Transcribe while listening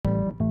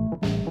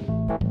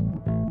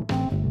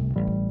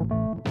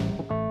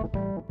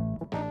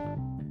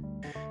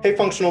Hey,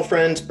 functional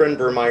friends, Bren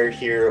Vermeyer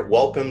here.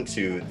 Welcome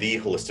to the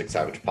Holistic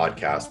Savage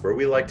podcast, where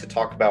we like to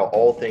talk about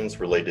all things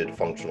related to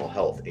functional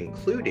health,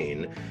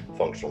 including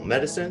functional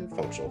medicine,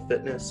 functional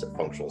fitness,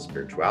 functional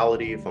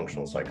spirituality,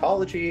 functional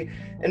psychology,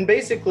 and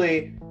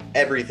basically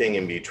everything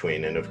in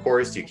between. And of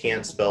course, you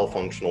can't spell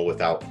functional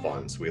without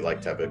fun, so we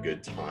like to have a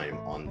good time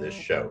on this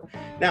show.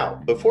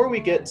 Now, before we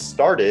get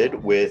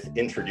started with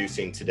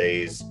introducing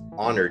today's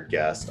honored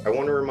guest, I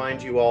want to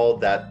remind you all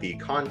that the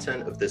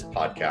content of this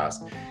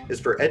podcast is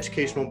for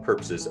educational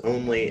purposes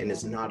only and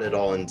is not at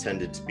all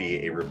intended to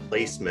be a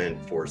replacement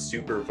for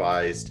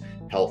supervised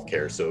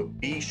healthcare. So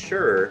be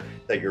sure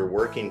that you're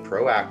working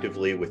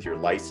proactively with your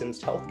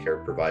licensed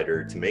healthcare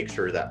provider to make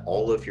sure that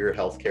all of your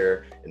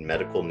healthcare and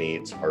medical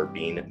needs are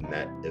being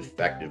met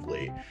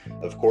effectively.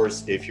 Of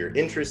course, if you're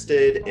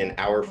interested in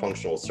our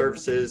functional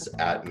services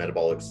at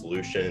Metabolic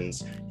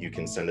Solutions, you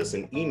can send us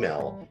an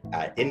email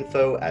at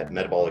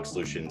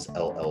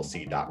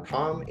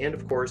info@metabolicsolutionsllc.com, and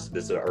of course,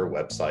 visit our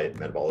website,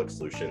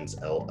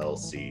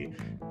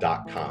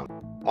 metabolicsolutionsllc.com.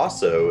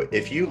 Also,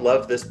 if you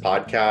love this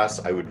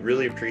podcast, I would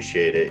really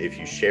appreciate it if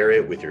you share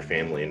it with your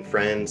family and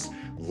friends.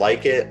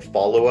 Like it,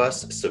 follow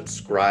us,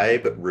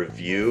 subscribe,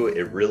 review.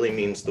 It really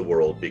means the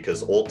world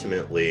because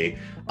ultimately,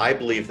 I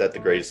believe that the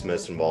greatest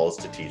medicine of all is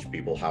to teach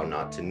people how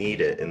not to need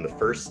it. And the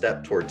first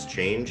step towards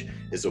change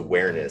is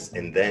awareness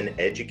and then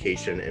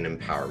education and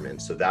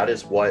empowerment. So that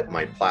is what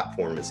my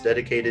platform is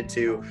dedicated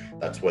to.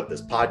 That's what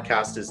this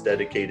podcast is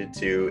dedicated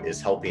to,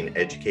 is helping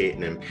educate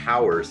and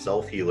empower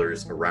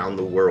self-healers around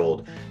the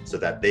world so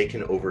that they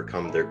can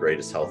overcome their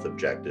greatest health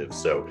objectives.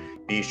 So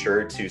be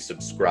sure to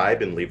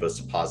subscribe and leave us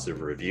a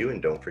positive review, and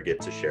don't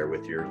forget to share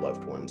with your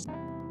loved ones.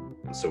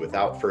 So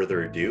without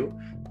further ado,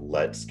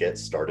 let's get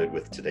started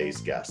with today's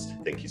guest.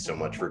 Thank you so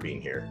much for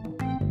being here.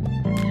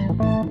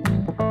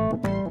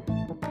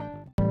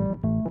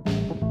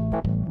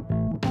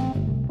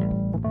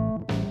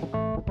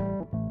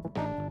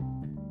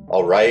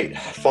 All right,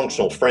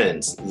 functional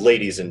friends,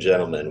 ladies and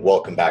gentlemen,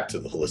 welcome back to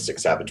the Holistic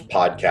Savage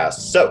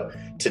podcast. So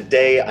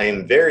today I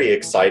am very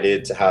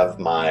excited to have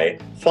my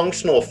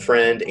functional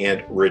friend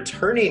and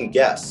returning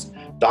guest,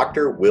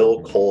 Dr.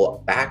 Will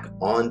Cole, back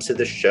onto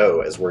the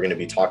show as we're going to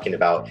be talking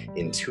about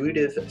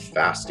intuitive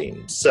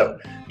fasting. So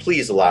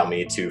please allow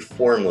me to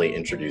formally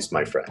introduce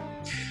my friend.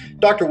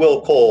 Dr. Will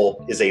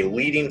Cole is a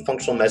leading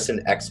functional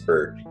medicine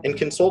expert and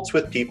consults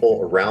with people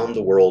around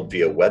the world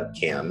via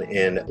webcam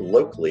and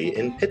locally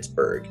in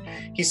Pittsburgh.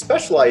 He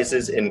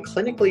specializes in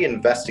clinically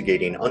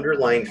investigating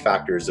underlying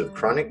factors of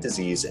chronic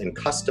disease and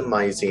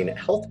customizing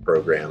health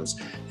programs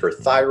for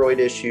thyroid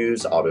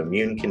issues,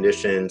 autoimmune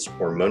conditions,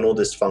 hormonal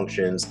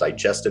dysfunctions,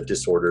 digestive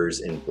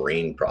disorders, and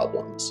brain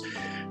problems.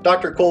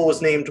 Dr. Cole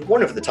was named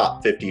one of the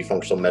top 50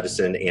 functional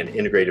medicine and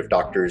integrative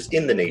doctors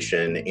in the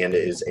nation and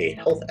is a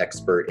health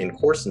expert and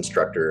course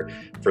instructor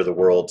for the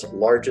world's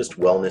largest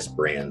wellness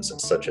brands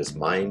such as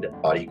Mind,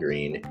 Body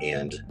Green,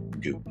 and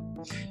Goop.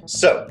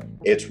 So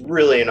it's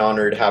really an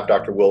honor to have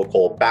Dr. Will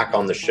Cole back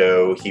on the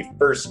show. He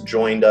first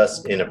joined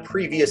us in a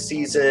previous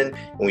season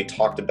and we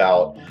talked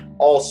about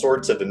all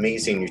sorts of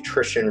amazing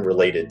nutrition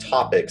related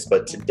topics,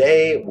 but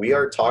today we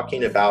are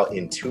talking about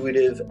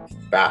intuitive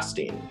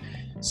fasting.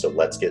 So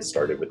let's get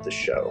started with the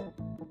show.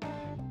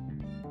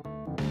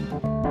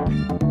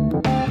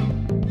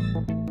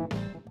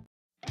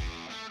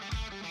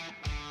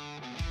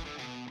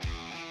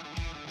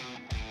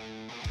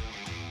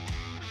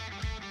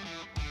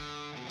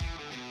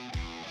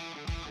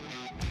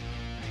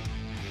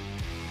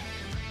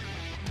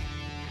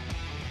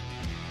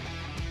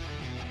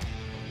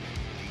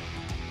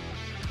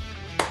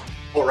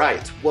 All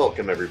right,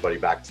 welcome everybody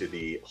back to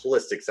the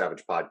Holistic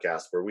Savage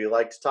podcast, where we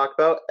like to talk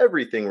about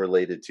everything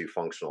related to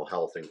functional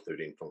health,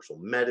 including functional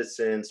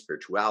medicine,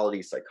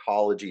 spirituality,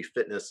 psychology,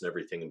 fitness, and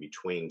everything in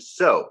between.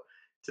 So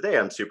today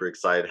I'm super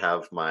excited to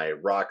have my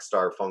rock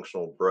star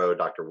functional bro,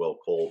 Dr. Will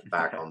Cole,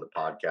 back on the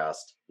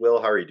podcast. Will,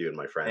 how are you doing,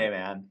 my friend? Hey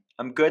man,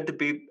 I'm good to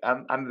be.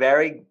 I'm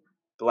very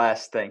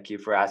blessed. Thank you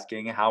for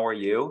asking. How are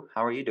you?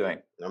 How are you doing?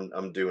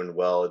 I'm doing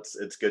well.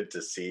 It's good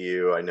to see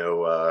you. I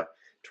know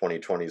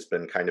 2020 has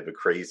been kind of a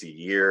crazy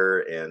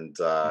year, and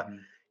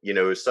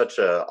it was such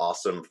a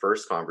awesome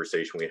first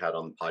conversation we had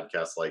on the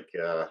podcast.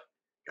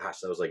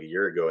 That was like a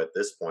year ago at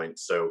this point.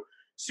 So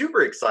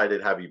super excited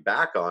to have you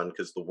back on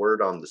because the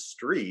word on the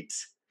street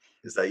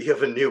is that you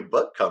have a new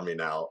book coming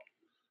out.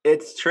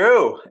 It's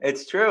true.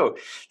 It's true.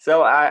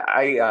 So my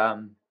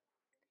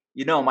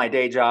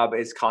day job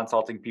is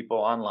consulting people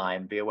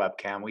online via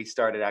webcam. We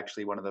started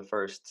actually one of the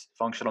first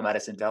functional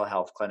medicine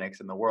telehealth clinics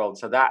in the world.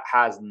 So that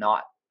has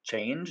not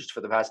changed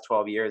for the past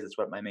 12 years. It's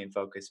what my main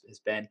focus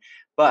has been.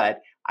 But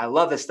I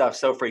love this stuff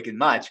so freaking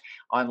much.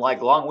 On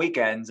like long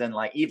weekends and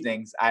like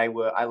evenings, I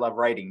love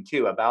writing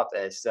too about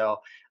this. So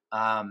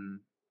I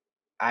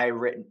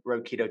wrote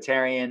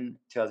Ketotarian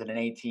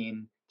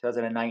 2018,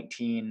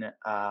 2019.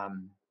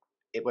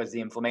 It was the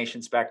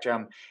inflammation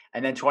spectrum.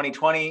 And then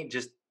 2020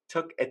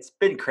 it's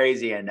been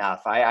crazy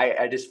enough.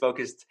 I just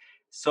focused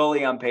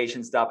solely on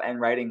patient stuff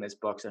and writing this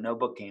book. So no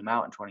book came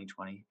out in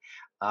 2020.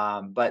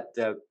 But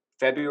the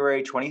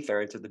February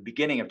 23rd, so the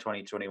beginning of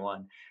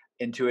 2021,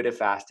 intuitive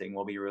fasting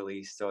will be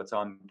released. So it's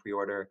on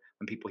pre-order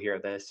when people hear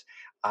this.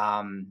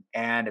 And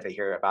if they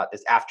hear about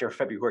this after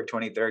February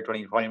 23rd,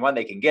 2021,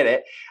 they can get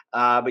it.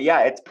 But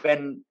yeah, it's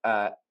been,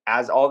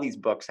 as all these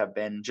books have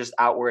been, just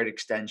outward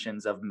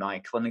extensions of my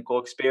clinical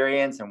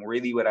experience and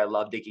really what I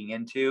love digging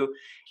into.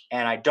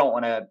 And I don't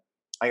want to,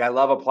 like, I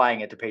love applying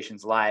it to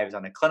patients' lives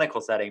on a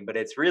clinical setting, but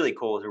it's really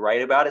cool to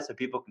write about it so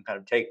people can kind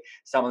of take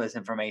some of this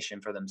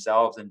information for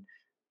themselves and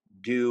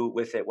do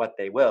with it what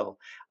they will,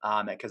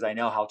 because I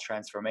know how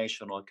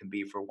transformational it can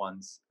be for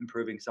one's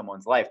improving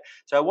someone's life.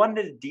 So I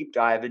wanted to deep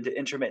dive into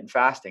intermittent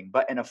fasting,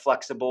 but in a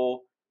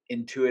flexible,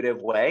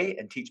 intuitive way,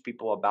 and teach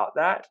people about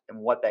that and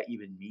what that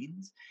even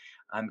means,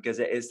 because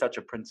it is such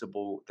a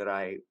principle that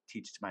I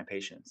teach to my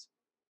patients.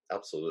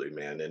 Absolutely,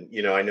 man.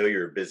 And I know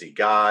you're a busy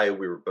guy.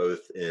 We were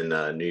both in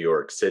New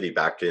York City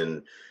back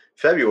in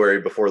February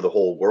before the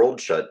whole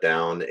world shut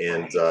down,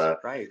 and Right,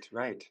 right,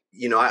 right.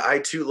 I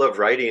too love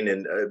writing,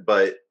 and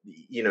but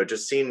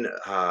just seeing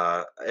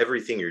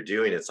everything you're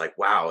doing, it's like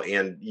wow,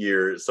 and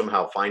you're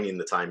somehow finding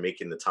the time,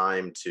 making the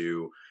time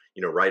to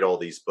write all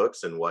these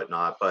books and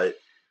whatnot. But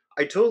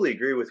I totally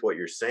agree with what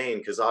you're saying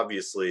because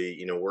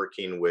obviously,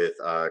 working with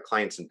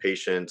clients and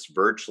patients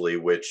virtually,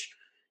 which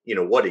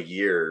what a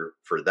year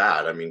for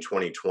that. I mean,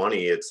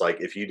 2020, it's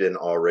like if you didn't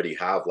already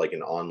have like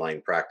an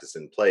online practice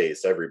in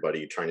place,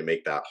 everybody trying to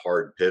make that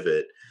hard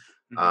pivot.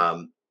 Mhm.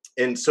 um,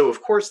 and so,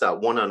 of course,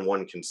 that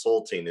one-on-one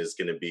consulting is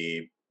going to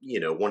be,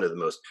 one of the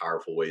most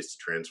powerful ways to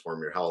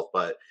transform your health.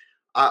 But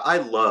I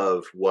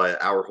love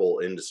what our whole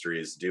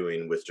industry is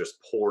doing with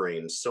just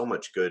pouring so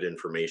much good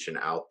information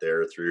out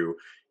there through,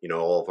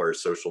 all of our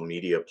social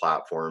media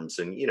platforms.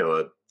 And,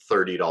 a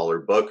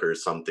 $30 book or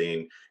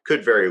something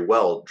could very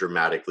well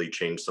dramatically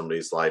change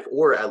somebody's life,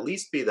 or at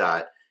least be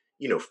that,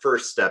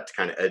 first step to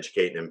kind of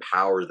educate and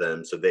empower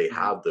them so they Mhm.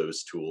 have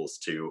those tools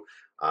to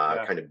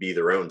Yeah, kind of be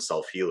their own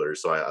self healer.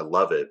 So I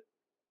love it.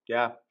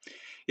 yeah.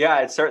 Yeah,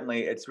 it's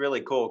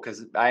really cool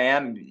because I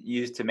am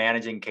used to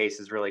managing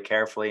cases really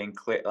carefully and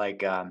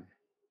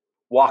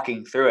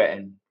walking through it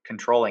and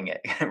controlling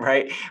it,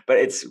 right? But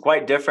it's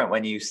quite different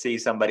when you see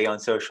somebody on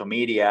social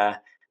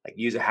media like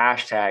use a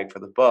hashtag for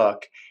the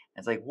book.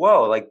 It's like,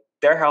 whoa, like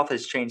their health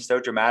has changed so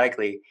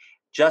dramatically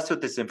just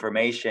with this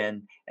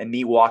information and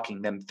me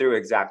walking them through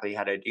exactly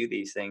how to do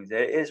these things.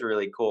 It is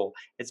really cool.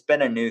 It's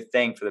been a new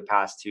thing for the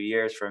past 2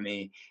 years for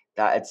me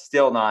that it's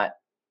still not,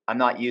 I'm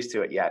not used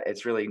to it yet.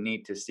 It's really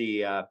neat to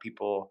see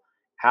people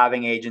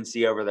having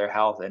agency over their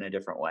health in a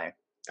different way.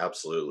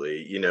 Absolutely.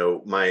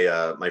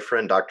 My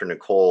friend Dr.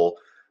 Nicole,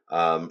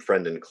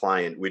 friend and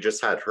client, we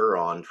just had her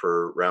on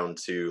for round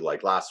two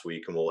like last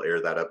week, and we'll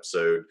air that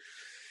episode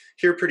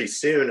here pretty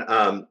soon.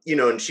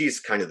 And she's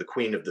kind of the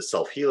queen of the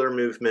self-healer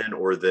movement.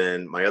 Or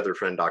then my other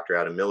friend, Dr.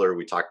 Adam Miller,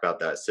 we talked about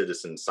that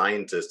citizen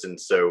scientist. And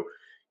so,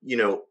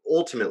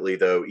 ultimately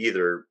though,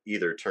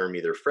 either term,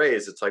 either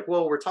phrase, it's like,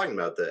 well, we're talking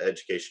about the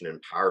education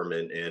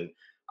empowerment and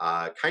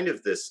kind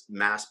of this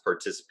mass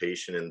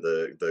participation in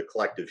the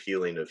collective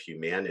healing of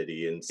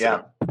humanity. And so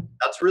Yeah.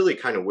 that's really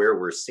kind of where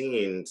we're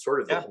seeing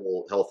sort of the Yeah.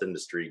 whole health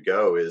industry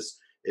go.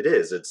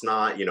 It's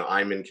not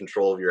I'm in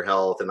control of your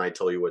health and I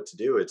tell you what to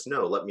do. It's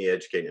no, let me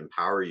educate and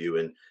empower you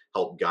and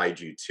help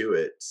guide you to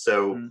it.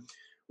 So Mhm.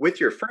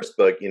 with your first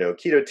book,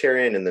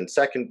 Ketotarian, and then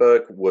second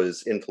book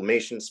was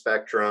Inflammation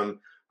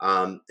Spectrum.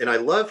 And I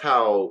love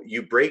how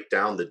you break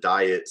down the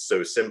diet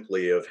so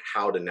simply of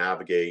how to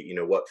navigate,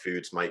 what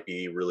foods might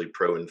be really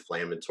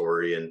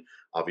pro-inflammatory, and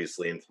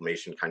obviously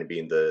inflammation kind of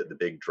being the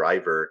big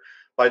driver.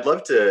 But I'd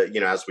love to,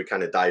 as we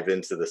kind of dive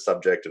into the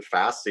subject of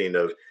fasting,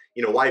 of,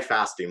 why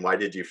fasting? Why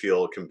did you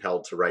feel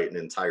compelled to write an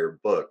entire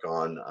book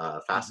on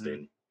Mhm.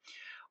 fasting?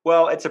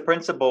 Well, it's a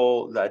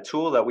principle, a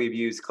tool that we've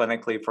used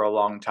clinically for a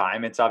long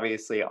time. It's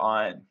obviously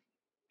on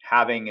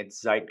having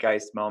its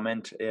zeitgeist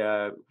moment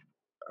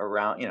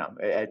around,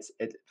 it's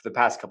for the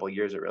past couple of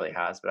years it really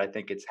has, but I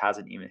think it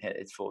hasn't even hit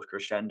its full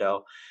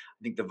crescendo. I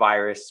think the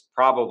virus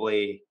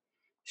probably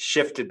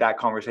shifted that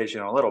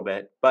conversation a little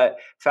bit, but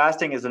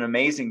fasting is an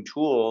amazing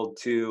tool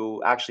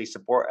to actually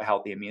support a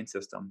healthy immune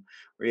system,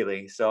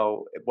 really.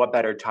 So, what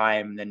better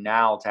time than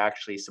now to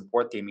actually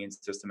support the immune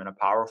system in a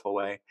powerful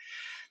way?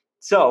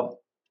 So,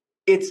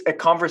 it's a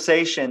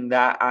conversation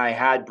that I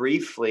had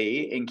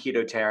briefly in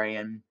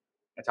Ketotarian.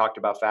 I talked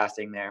about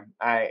fasting there.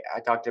 I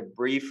talked it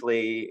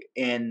briefly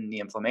in the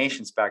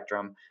inflammation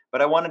spectrum,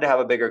 but I wanted to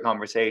have a bigger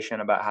conversation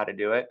about how to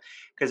do it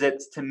because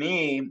it's to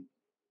me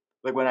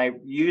like when I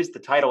use the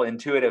title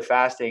intuitive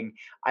fasting,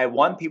 I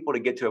want people to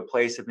get to a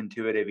place of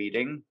intuitive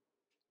eating,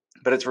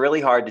 but it's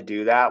really hard to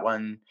do that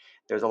when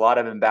there's a lot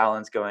of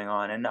imbalance going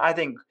on. And I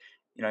think,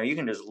 you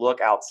can just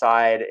look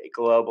outside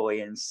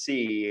globally and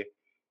see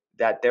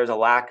that there's a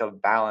lack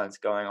of balance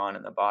going on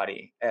in the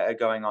body,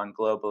 going on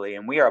globally,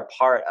 and we are a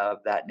part of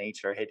that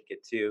nature. I hate to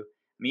get too.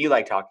 I mean, you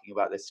like talking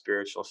about this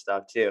spiritual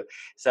stuff too.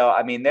 So,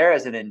 I mean, there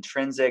is an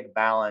intrinsic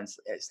balance.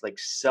 It's like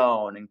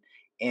sewn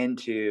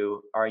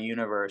into our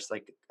universe,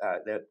 like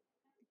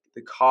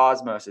the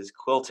cosmos is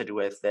quilted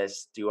with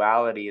this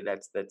duality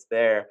that's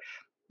there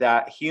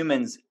that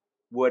humans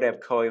would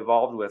have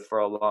co-evolved with for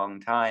a long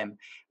time.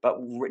 But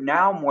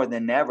now more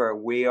than ever,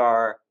 we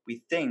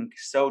think,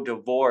 so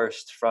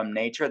divorced from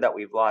nature that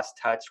we've lost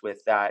touch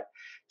with that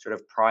sort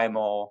of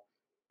primal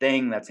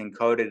thing that's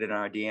encoded in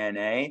our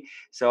DNA.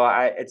 So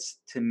it's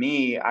to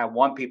me, I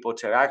want people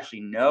to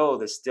actually know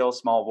the still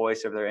small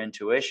voice of their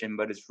intuition,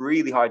 but it's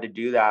really hard to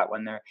do that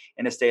when they're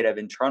in a state of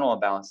internal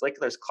imbalance. Like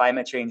there's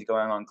climate change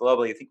going on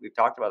globally. I think we've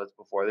talked about this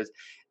before.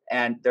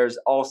 There's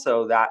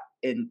also that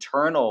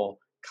internal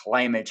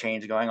climate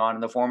change going on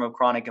in the form of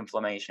chronic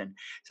inflammation.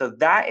 So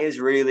that is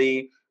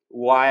really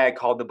why I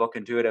called the book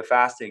Intuitive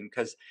Fasting,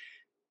 because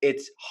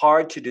it's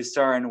hard to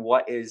discern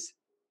what is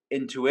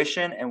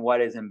intuition and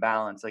what is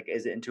imbalance. Like,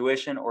 is it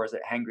intuition or is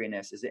it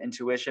hangriness? Is it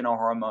intuition or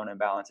hormone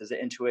imbalance? Is it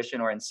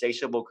intuition or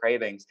insatiable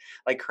cravings?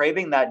 Like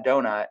craving that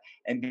donut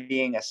and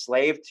being a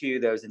slave to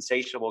those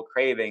insatiable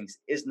cravings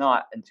is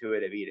not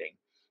intuitive eating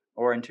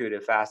or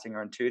intuitive fasting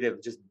or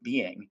intuitive just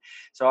being.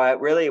 So I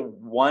really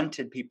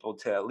wanted people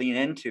to lean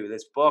into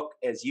this book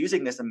as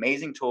using this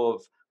amazing tool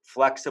of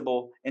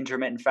flexible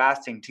intermittent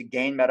fasting to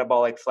gain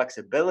metabolic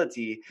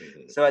flexibility.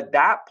 Mhm. So at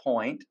that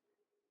point,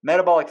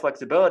 metabolic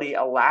flexibility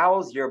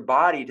allows your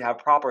body to have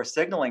proper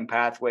signaling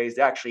pathways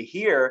to actually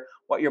hear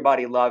what your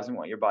body loves and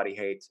what your body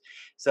hates.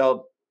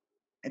 So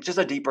it's just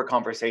a deeper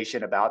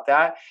conversation about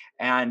that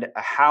and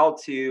how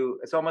to,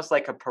 it's almost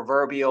like a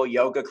proverbial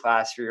yoga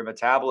class for your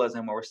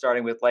metabolism, where we're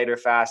starting with lighter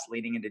fast,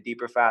 leading into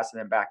deeper fast, and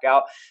then back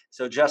out.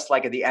 So just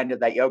like at the end of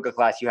that yoga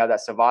class, you have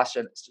that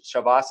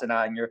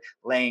shavasana and you're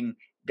laying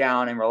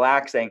down and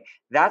relaxing.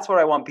 That's what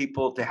I want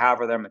people to have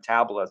for their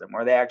metabolism,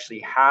 where they actually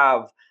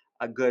have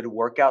a good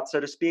workout, so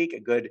to speak, a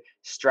good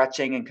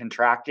stretching and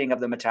contracting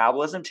of the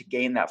metabolism to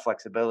gain that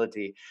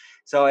flexibility.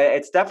 So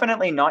it's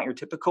definitely not your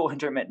typical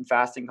intermittent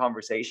fasting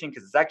conversation,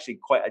 because it's actually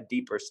quite a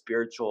deeper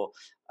spiritual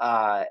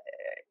uh,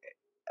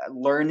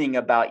 learning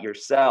about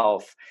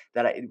yourself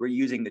that we're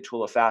using the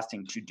tool of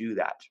fasting to do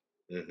that.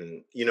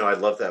 I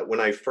love that.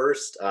 When I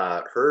first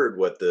heard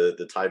what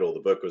the title of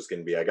the book was going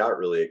to be, I got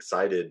really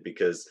excited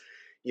because,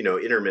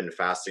 intermittent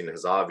fasting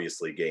has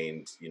obviously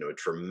gained, a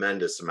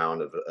tremendous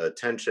amount of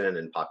attention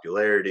and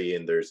popularity.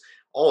 And there's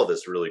all of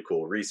this really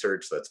cool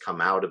research that's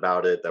come out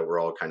about it that we're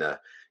all kind of,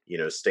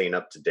 staying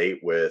up to date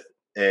with.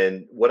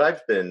 And what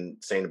I've been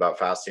saying about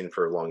fasting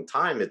for a long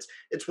time,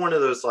 it's one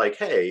of those like,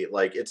 hey,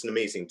 like it's an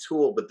amazing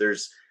tool, but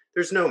there's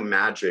no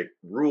magic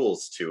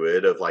rules to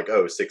it of like,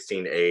 oh,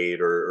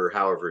 16-8 or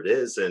however it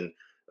is. And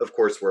of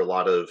course, where a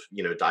lot of,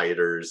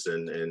 dieters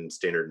and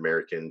standard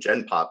American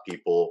Gen Pop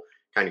people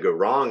kind of go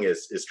wrong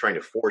is trying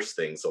to force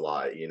things a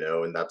lot,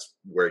 and that's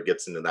where it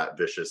gets into that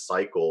vicious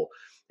cycle.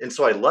 And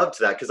so I loved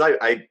that because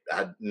I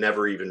had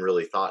never even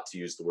really thought to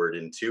use the word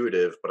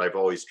intuitive, but I've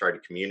always tried to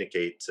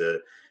communicate to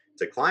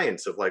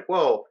clients of like,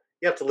 well,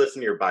 you have to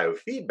listen to your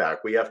biofeedback.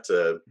 We have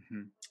to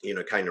Hmm.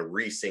 kind of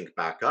resync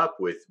back up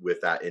with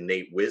that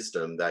innate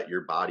wisdom that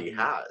your body Hmm.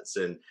 has.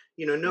 And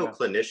no Yeah.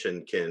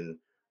 clinician can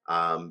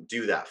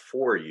do that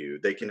for you.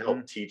 They can Hmm.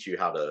 help teach you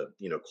how to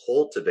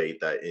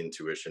cultivate that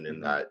intuition and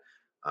Hmm. that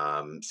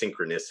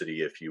synchronicity,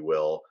 if you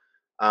will.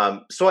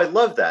 So I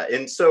love that.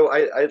 And so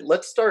I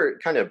let's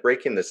start kind of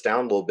breaking this down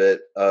a little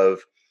bit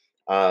of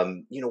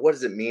what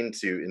does it mean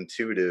to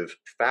intuitive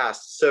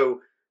fast.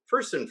 So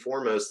first and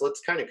foremost,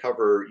 let's kind of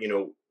cover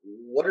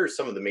what are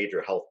some of the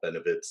major health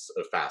benefits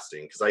of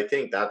fasting? Because I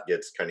think that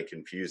gets kind of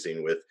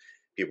confusing with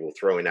people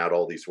throwing out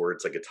all these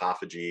words like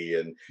autophagy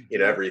and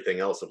Hmm. everything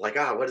else of like,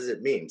 what does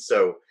it mean?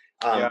 So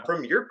Yeah.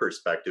 from your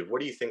perspective, what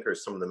do you think are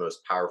some of the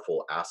most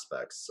powerful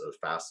aspects of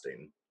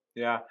fasting?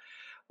 Yeah.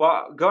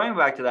 Well, going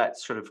back to that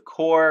sort of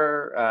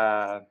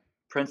core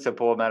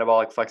principle of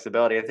metabolic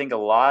flexibility, I think a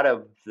lot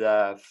of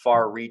the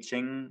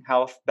far-reaching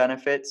health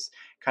benefits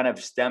kind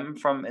of stem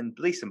from, at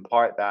least in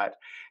part, that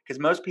because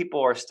most people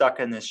are stuck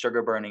in this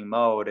sugar burning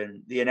mode.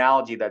 And the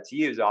analogy that's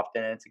used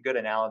often, and it's a good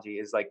analogy,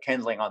 is like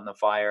kindling on the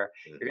fire.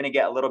 You're going Hmm. to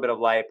get a little bit of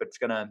light, but it's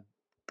going to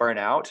burn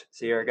out.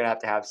 So you're Hmm. going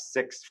to have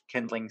 6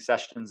 kindling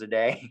sessions a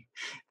day,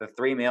 the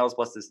 3 meals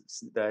plus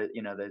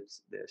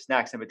the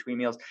snacks in between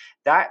meals.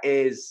 That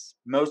is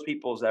most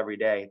people's every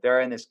day.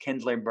 They're in this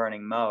kindling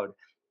burning mode.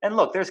 And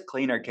look, there's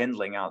cleaner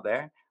kindling out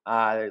there.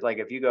 Like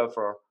if you go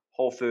for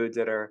whole foods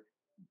that are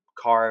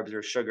carbs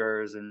or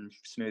sugars and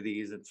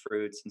smoothies and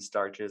fruits and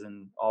starches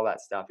and all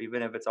that stuff,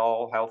 even if it's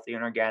all healthy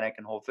and organic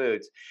and whole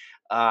foods,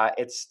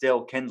 it's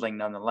still kindling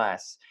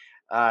nonetheless.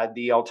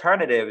 The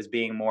alternative is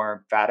being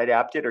more fat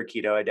adapted or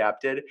keto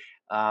adapted.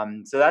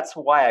 So that's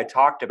why I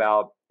talked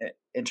about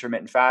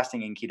intermittent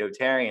fasting and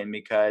ketotarian,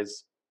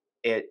 because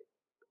it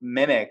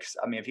mimics.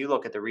 I mean, if you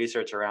look at the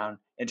research around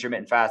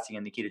intermittent fasting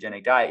and the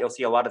ketogenic diet, you'll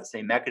see a lot of the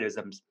same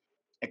mechanisms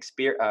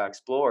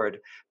explored,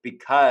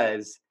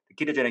 because the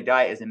ketogenic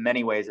diet is in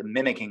many ways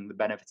mimicking the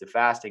benefits of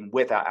fasting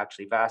without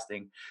actually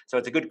fasting. So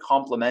it's a good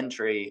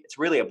complementary. It's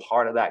really a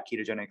part of that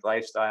ketogenic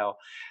lifestyle.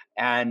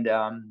 And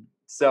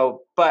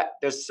but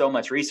there's so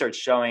much research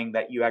showing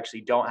that you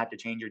actually don't have to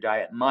change your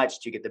diet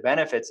much to get the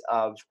benefits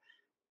of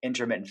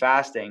intermittent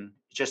fasting,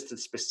 just the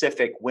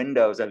specific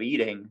windows of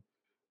eating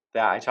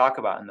that I talk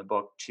about in the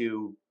book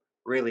to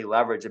really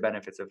leverage the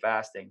benefits of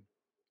fasting.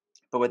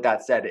 But with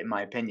that said, in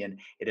my opinion,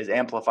 it is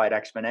amplified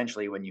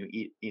exponentially when you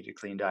eat a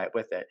clean diet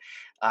with it.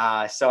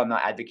 So I'm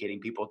not advocating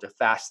people to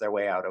fast their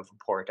way out of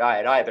a poor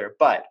diet either.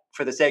 But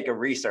for the sake of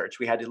research,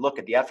 we had to look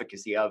at the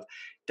efficacy of,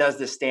 does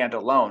this stand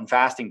alone?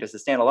 Fasting, does it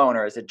stand alone,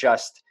 or is it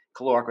just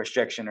caloric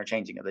restriction or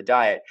changing of the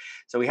diet?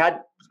 So we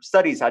had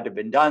studies had to have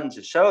been done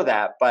to show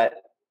that, but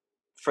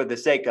for the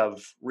sake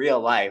of real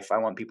life, I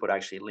want people to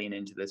actually lean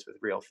into this with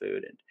real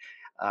food.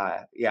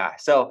 And yeah.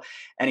 So,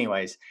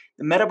 anyways,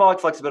 the metabolic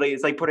flexibility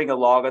is like putting a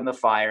log on the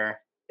fire.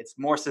 It's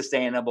more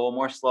sustainable,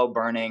 more slow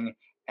burning,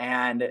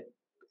 and it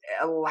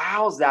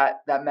allows that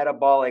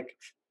metabolic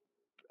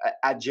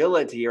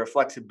agility or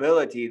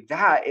flexibility.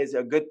 That is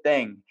a good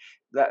thing.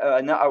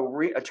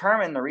 A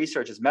term in the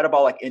research is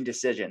metabolic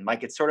indecision.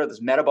 Like, it's sort of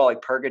this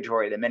metabolic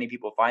purgatory that many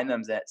people find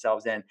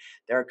themselves in.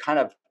 They're kind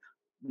of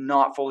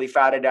not fully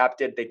fat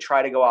adapted. They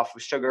try to go off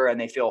of sugar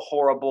and they feel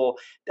horrible.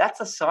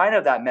 That's a sign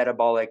of that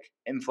metabolic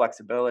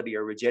inflexibility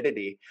or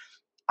rigidity.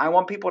 I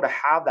want people to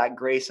have that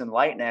grace and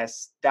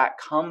lightness that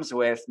comes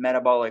with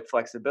metabolic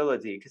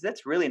flexibility, because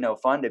it's really no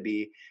fun to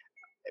be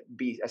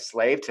a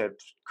slave to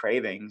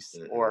cravings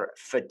or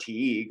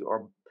fatigue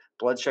or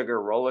blood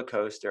sugar roller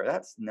coaster.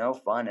 That's no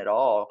fun at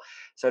all.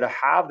 So to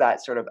have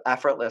that sort of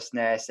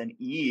effortlessness and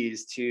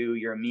ease to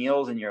your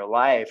meals in your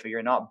life, or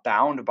you're not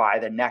bound by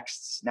the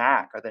next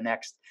snack or the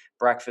next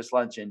breakfast,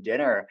 lunch, and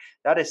dinner,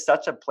 that is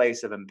such a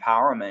place of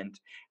empowerment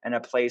and a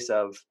place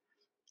of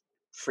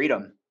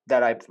freedom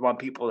that I want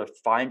people to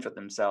find for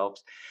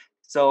themselves.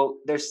 So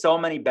there's so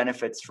many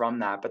benefits from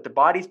that, but the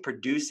body's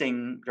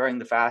producing during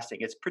the fasting,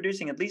 it's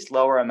producing at least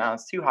lower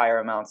amounts to higher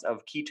amounts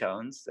of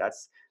ketones.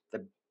 That's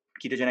the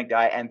ketogenic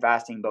diet and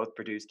fasting both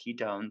produce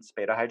ketones,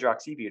 beta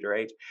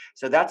hydroxybutyrate.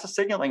 So that's a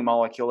signaling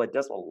molecule. It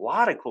does a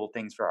lot of cool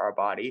things for our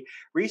body.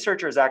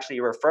 Researchers actually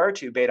refer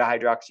to beta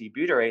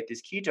hydroxybutyrate,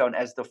 this ketone,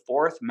 as the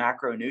fourth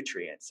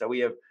macronutrient. So we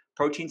have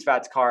proteins,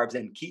 fats, carbs,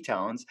 and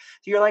ketones.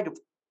 So you're like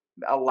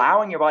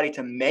allowing your body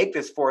to make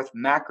this fourth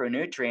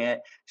macronutrient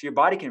so your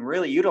body can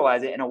really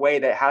utilize it in a way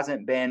that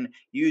hasn't been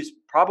used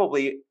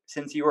probably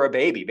since you were a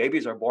baby.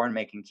 Babies are born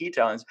making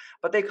ketones,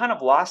 but they kind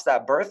of lost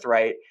that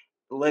birthright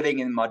living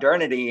in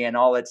modernity and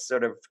all its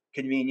sort of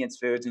convenience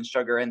foods and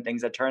sugar and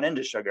things that turn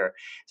into sugar.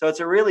 So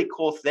it's a really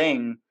cool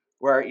thing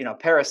where,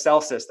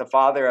 Paracelsus,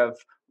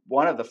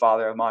 one of the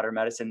father of modern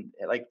medicine,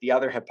 like the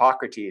other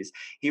Hippocrates,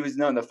 he was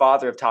known the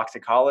father of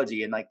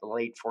toxicology in like the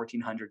late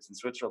 1400s in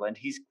Switzerland.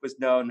 He was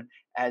known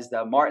as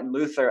the Martin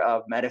Luther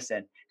of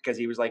medicine because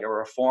he was like a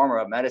reformer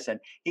of medicine.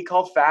 He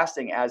called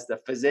fasting as the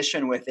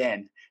physician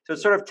within. So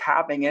it's sort of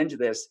tapping into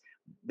this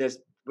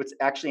what's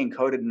actually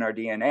encoded in our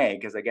DNA,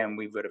 because again,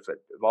 we would have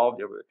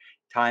evolved over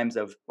times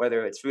of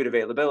whether it's food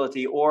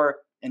availability or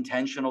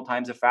intentional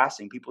times of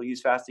fasting. People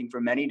use fasting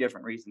for many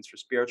different reasons, for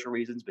spiritual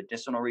reasons,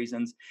 medicinal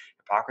reasons.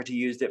 Hippocrates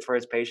used it for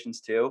his patients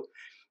too.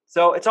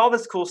 So it's all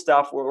this cool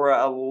stuff where we're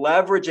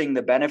leveraging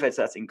the benefits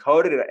that's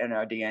encoded in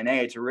our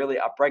DNA to really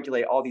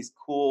upregulate all these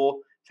cool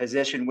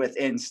physician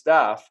within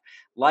stuff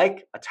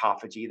like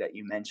autophagy that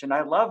you mentioned.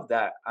 I love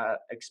that,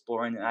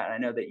 exploring that. I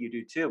know that you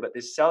do too, but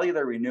this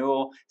cellular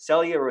renewal,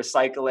 cellular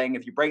recycling,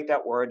 if you break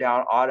that word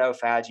down,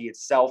 autophagy,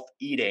 it's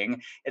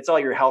self-eating. It's all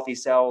your healthy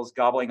cells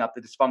gobbling up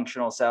the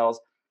dysfunctional cells.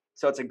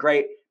 So it's a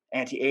great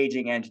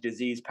anti-aging,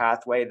 anti-disease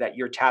pathway that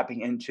you're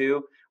tapping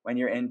into when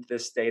you're in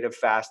this state of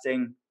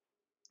fasting,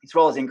 as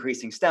well as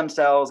increasing stem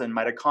cells and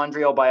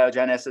mitochondrial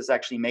biogenesis,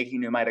 actually making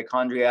new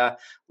mitochondria,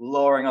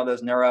 lowering all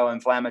those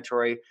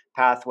neuroinflammatory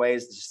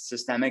pathways,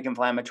 systemic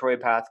inflammatory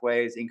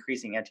pathways,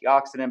 increasing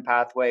antioxidant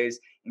pathways,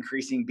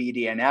 increasing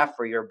BDNF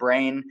for your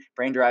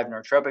brain-derived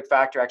neurotrophic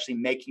factor, actually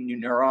making new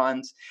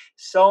neurons.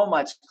 So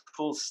much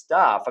cool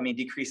stuff. I mean,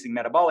 decreasing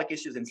metabolic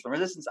issues, insulin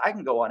resistance. I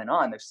can go on and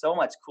on. There's so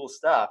much cool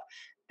stuff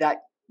that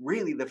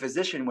really the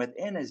physician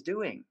within is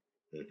doing.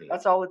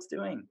 That's all it's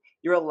doing.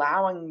 You're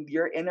allowing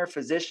your inner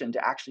physician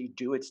to actually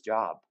do its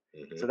job.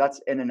 So that's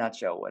in a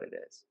nutshell what it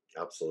is.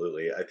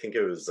 Absolutely. I think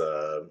it was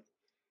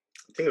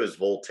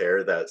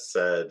Voltaire that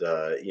said,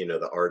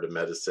 the art of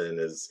medicine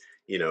is,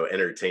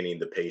 entertaining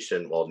the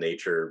patient while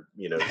nature,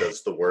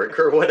 does the work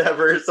or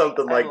whatever,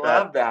 something like that. I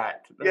love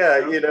that.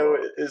 That's cool.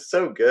 It's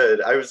so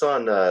good. I was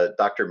on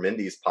Dr.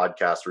 Mindy's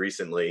podcast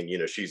recently,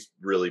 and, she's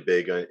really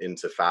big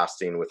into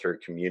fasting with her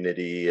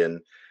community. And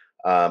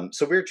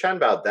so we were chatting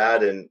about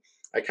that, and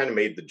I kind of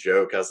made the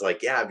joke. I was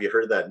like, yeah, have you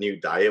heard of that new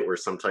diet where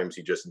sometimes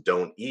you just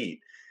don't eat?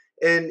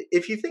 And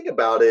if you think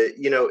about it,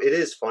 it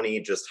is funny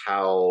just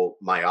how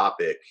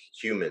myopic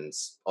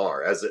humans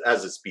are as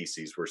a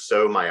species. We're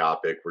so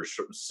myopic. We're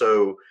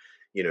so,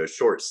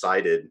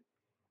 short-sighted.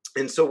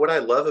 And so what I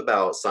love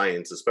about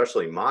science,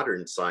 especially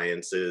modern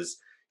science, is,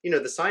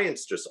 the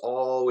science just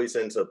always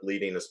ends up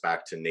leading us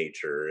back to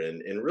nature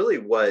and really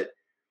what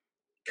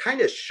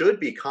kind of should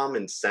be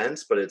common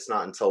sense, but it's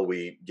not until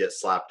we get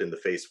slapped in the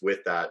face with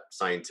that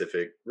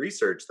scientific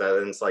research that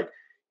then it's like,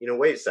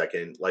 wait a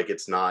second, like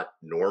it's not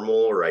normal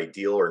or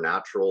ideal or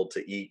natural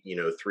to eat,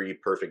 3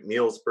 perfect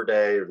meals per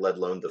day, let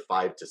alone the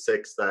 5 to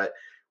 6 that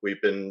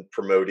we've been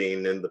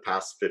promoting in the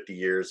past 50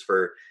 years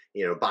for,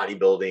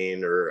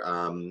 bodybuilding or,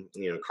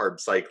 carb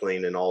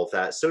cycling and all of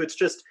that. So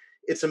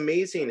it's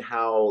amazing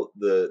how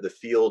the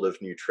field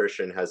of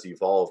nutrition has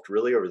evolved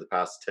really over the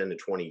past 10 to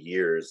 20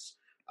 years.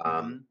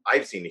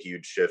 I've seen a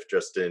huge shift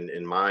just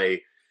in my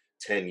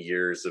 10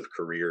 years of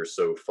career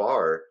so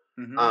far.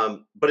 Hmm.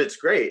 But it's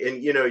great.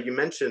 And you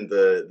mentioned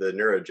the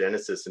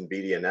neurogenesis and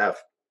BDNF.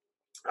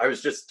 I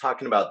was just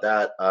talking about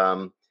that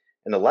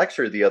in a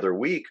lecture the other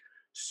week.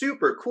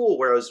 Super cool,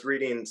 where I was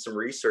reading some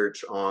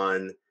research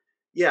on,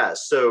 yeah,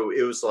 so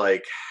it was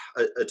like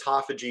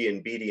autophagy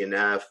and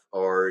BDNF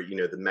are,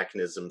 the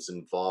mechanisms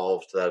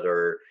involved that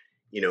are,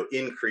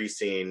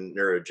 increasing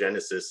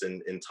neurogenesis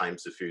in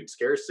times of food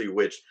scarcity,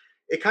 which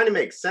it kind of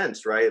makes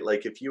sense, right?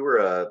 Like if you were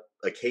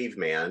a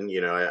caveman,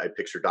 I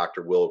picture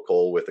Dr. Will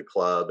Cole with a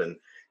club and,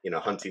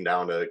 hunting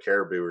down a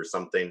caribou or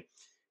something.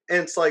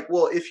 And it's like,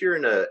 well, if you're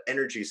in an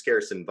energy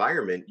scarce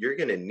environment, you're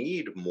going to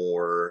need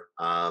more,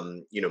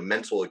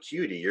 mental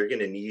acuity. You're going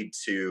to need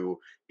to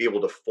be able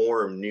to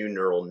form new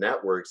neural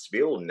networks to be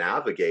able to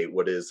navigate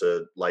what is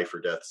a life or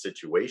death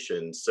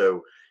situation.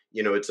 So,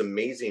 it's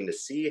amazing to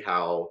see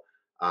how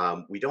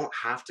we don't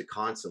have to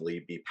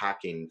constantly be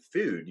packing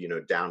food,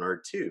 down our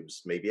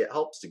tubes. Maybe it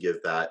helps to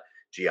give that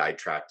GI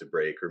tract a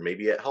break, or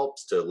maybe it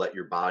helps to let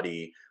your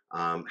body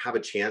have a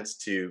chance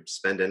to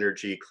spend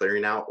energy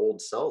clearing out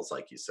old cells,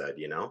 like you said.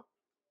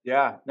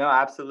 Yeah, no,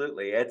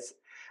 absolutely. It's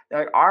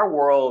like our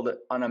world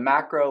on a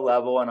macro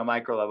level and a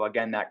micro level.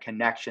 Again, that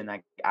connection,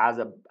 like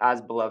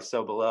as below,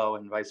 so below,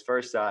 and vice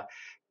versa.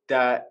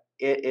 That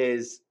it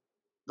is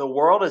the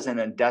world is in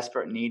a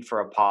desperate need for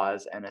a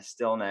pause and a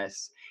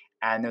stillness,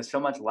 and there's so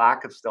much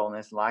lack of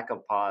stillness, lack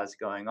of pause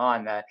going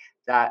on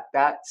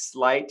that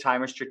slight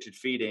time restricted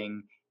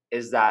feeding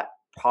is that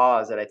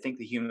pause that I think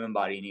the human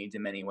body needs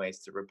in many ways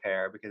to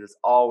repair, because it's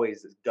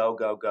always this go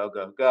go go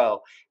go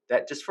go,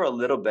 that just for a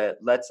little bit,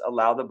 let's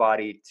allow the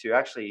body to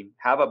actually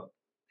have a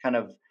kind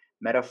of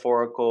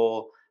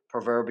metaphorical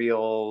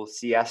proverbial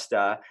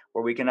siesta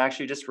where we can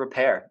actually just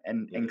repair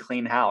and Mhm.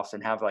 clean house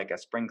and have like a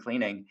spring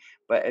cleaning.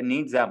 But it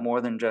needs that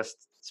more than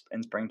just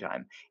in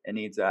springtime. It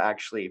needs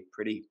actually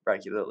pretty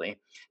regularly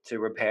to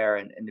repair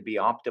and to be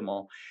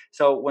optimal.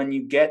 So when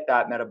you get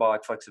that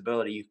metabolic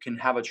flexibility, you can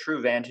have a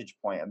true vantage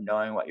point of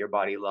knowing what your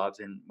body loves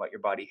and what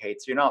your body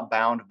hates. You're not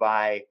bound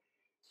by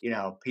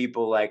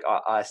people like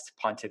us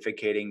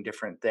pontificating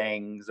different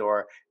things,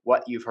 or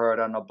what you've heard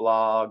on a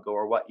blog,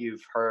 or what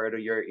you've heard or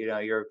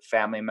your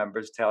family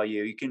members tell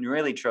you. You can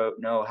really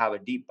have a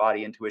deep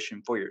body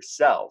intuition for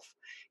yourself,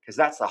 because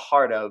that's the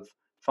heart of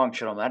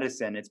functional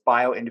medicine. It's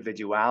bio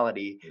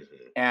individuality.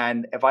 Mhm.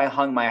 And if I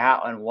hung my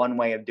hat on one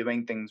way of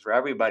doing things for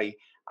everybody,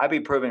 I'd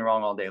be proven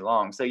wrong all day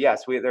long. So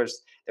yes,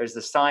 there's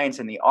the science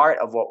and the art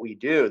of what we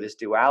do, this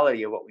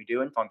duality of what we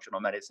do in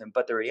functional medicine.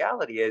 But the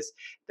reality is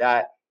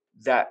that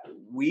that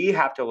we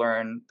have to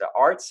learn the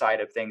art side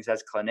of things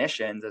as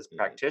clinicians, as Mhm.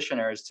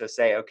 practitioners, to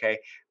say, okay,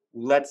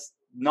 let's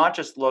not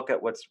just look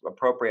at what's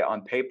appropriate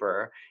on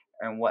paper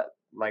and what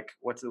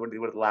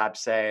the labs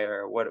say,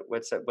 or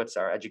what's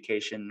our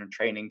education and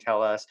training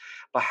tell us,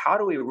 but how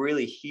do we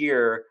really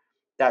hear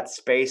that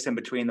space in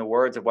between the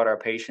words of what our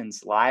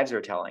patients' lives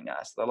are telling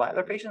us. Their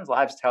Mhm. patients'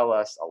 lives tell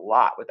us a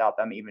lot without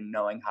them even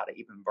knowing how to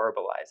even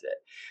verbalize it.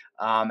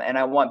 And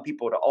I want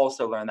people to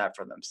also learn that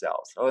for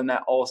themselves, and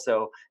that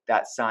also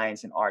that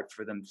science and art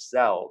for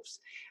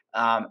themselves.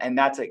 And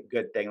that's a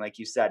good thing. Like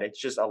you said, it's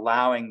just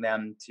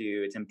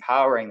it's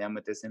empowering them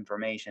with this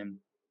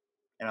information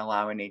and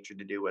allowing nature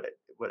to do what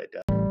it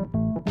does.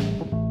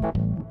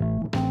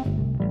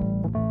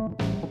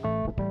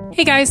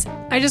 Hey guys,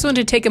 I just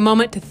wanted to take a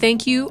moment to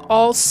thank you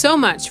all so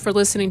much for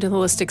listening to the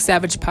Holistic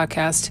Savage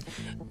podcast.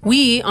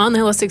 We on the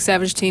Holistic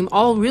Savage team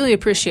all really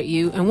appreciate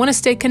you and want to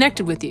stay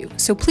connected with you.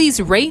 So please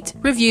rate,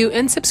 review,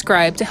 and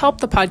subscribe to help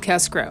the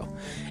podcast grow.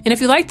 And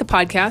if you like the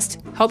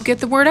podcast, help get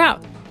the word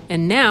out.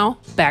 And now,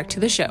 back to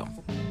the show.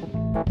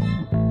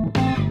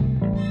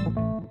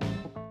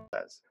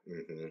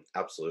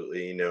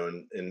 Absolutely.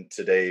 In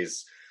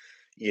today's,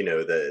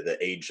 the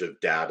age of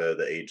data,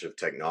 the age of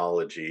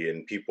technology,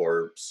 and people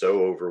are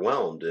so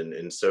overwhelmed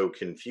and so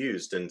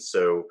confused. And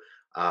so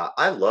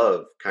I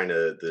love kind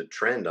of the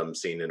trend I'm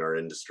seeing in our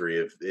industry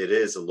of it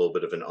is a little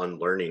bit of an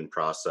unlearning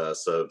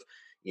process of,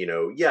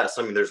 yes,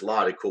 I mean, there's a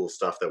lot of cool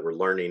stuff that we're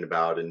learning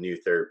about and new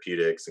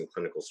therapeutics and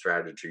clinical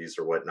strategies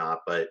or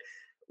whatnot, but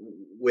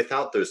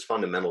without those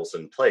fundamentals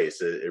in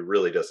place, it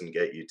really doesn't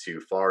get you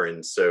too far.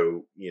 And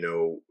so,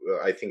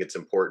 I think it's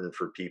important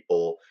for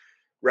people,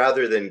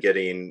 rather than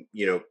getting,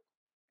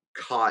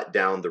 caught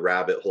down the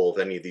rabbit hole of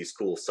any of these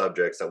cool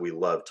subjects that we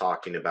love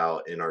talking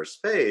about in our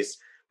space,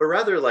 but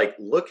rather like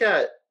look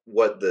at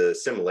what the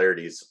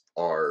similarities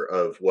are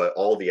of what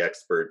all the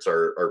experts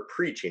are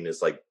preaching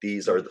is like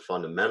these are the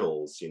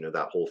fundamentals,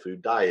 that whole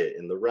food diet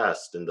and the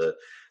rest and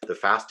the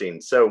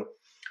fasting. So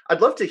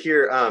I'd love to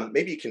hear,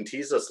 maybe you can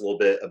tease us a little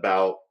bit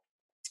about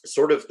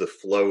sort of the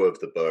flow of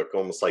the book,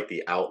 almost like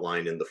the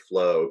outline and the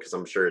flow, because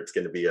I'm sure it's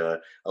going to be a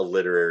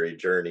literary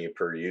journey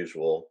per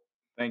usual.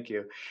 Thank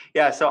you.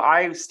 Yeah, so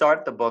I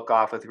start the book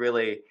off with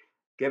really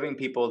giving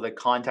people the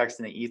context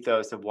and the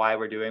ethos of why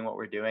we're doing what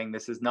we're doing.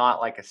 This is not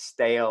like a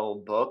stale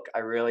book. I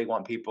really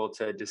want people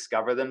to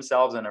discover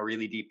themselves in a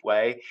really deep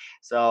way.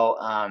 So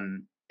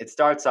it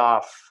starts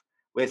off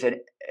with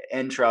an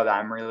intro that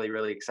I'm really,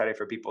 really excited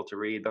for people to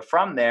read. But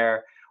from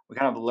there, we're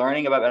kind of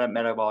learning about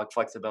metabolic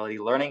flexibility,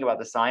 learning about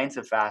the science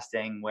of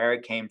fasting, where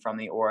it came from,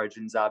 the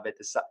origins of it,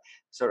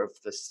 sort of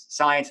the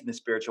science and the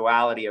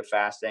spirituality of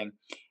fasting.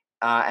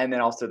 And then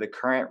also the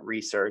current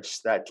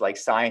research that like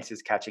science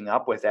is catching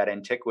up with that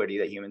antiquity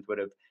that humans would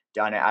have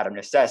done it out of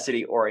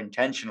necessity or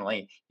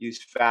intentionally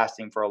used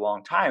fasting for a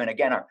long time. And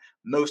again,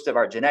 most of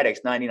our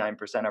genetics,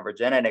 99% of our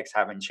genetics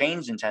haven't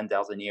changed in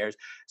 10,000 years.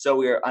 So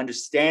we are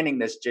understanding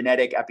this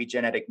genetic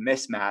epigenetic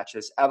mismatch,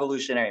 this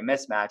evolutionary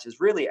mismatch is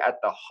really at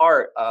the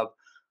heart of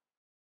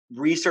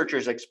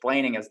researchers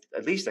explaining as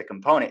at least a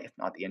component, if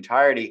not the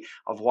entirety,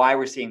 of why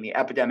we're seeing the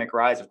epidemic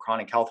rise of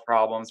chronic health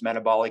problems,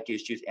 metabolic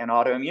issues, and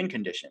autoimmune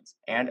conditions.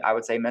 And I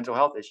would say mental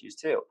health issues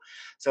too.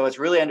 So it's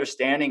really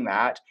understanding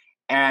that.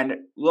 And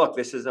look,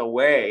 this is a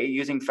way,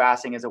 using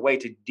fasting as a way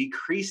to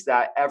decrease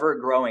that ever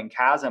growing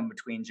chasm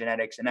between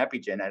genetics and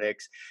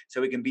epigenetics so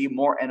we can be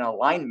more in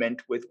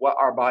alignment with what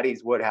our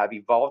bodies would have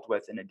evolved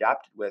with and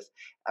adapted with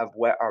of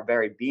what our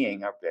very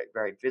being, our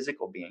very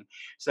physical being.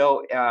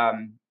 So,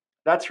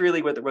 that's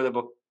really where the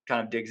book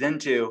kind of digs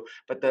into.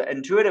 But the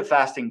intuitive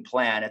fasting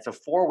plan, it's a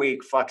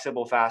 4-week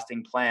flexible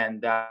fasting plan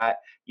that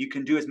you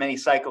can do as many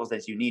cycles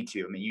as you need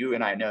to. I mean, you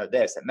and I know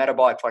this, that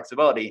metabolic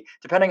flexibility,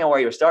 depending on where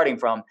you're starting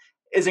from,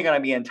 isn't going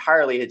to be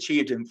entirely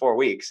achieved in 4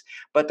 weeks.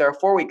 But there are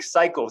 4-week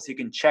cycles. You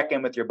can check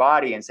in with your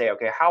body and say,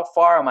 okay, how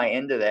far am I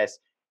into this?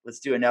 Let's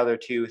do another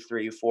 2,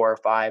 3, 4,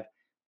 5,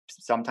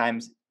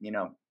 sometimes,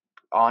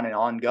 on and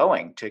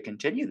ongoing to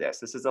continue this.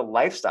 This is a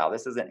lifestyle.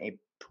 This isn't a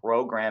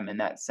program in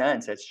that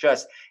sense. It's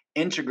just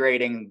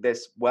integrating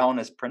this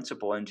wellness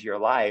principle into your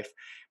life.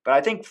 But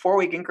I think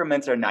 4-week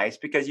increments are nice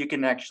because you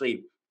can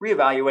actually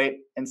reevaluate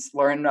and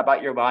learn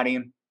about your body,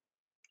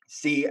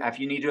 see if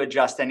you need to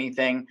adjust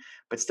anything,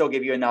 but still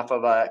give you enough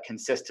of a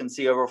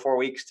consistency over 4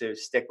 weeks to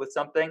stick with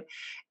something.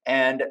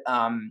 And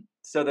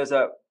so there's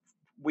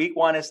week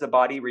 1 is the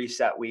body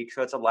reset week.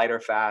 So it's a lighter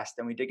fast.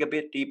 And we dig a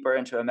bit deeper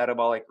into a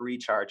metabolic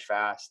recharge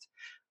fast.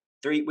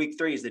 Week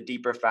 3 is the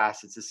deeper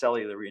fast. It's a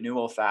cellular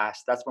renewal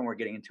fast. That's when we're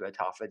getting into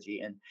autophagy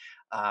and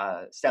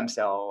stem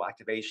cell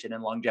activation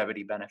and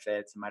longevity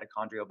benefits and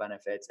mitochondrial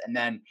benefits. And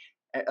then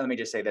let me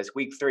just say this,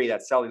 week 3,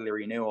 that cellular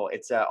renewal,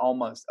 it's a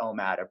almost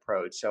OMAD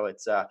approach. So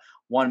it's a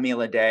 1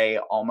 meal a day,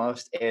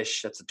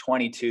 almost-ish. That's a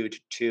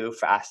 22-2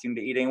 fasting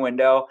to eating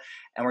window.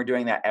 And we're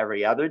doing that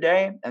every other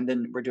day. And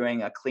then we're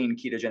doing a clean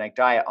ketogenic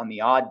diet on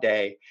the odd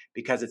day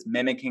because it's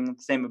mimicking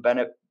the same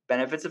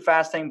benefits of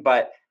fasting,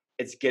 but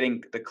it's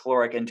getting the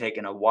caloric intake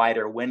in a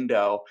wider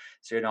window,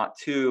 so you're not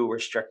too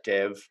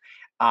restrictive.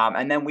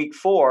 And then week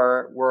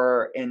 4,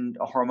 we're in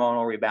a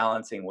hormonal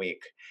rebalancing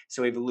week.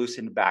 So we've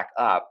loosened back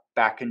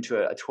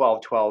into a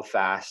 12-12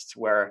 fast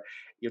where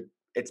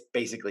it's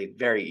basically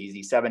very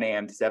easy, 7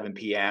 a.m. to 7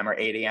 p.m. or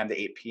 8 a.m. to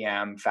 8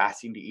 p.m.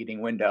 fasting to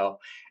eating window.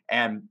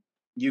 And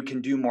you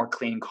can do more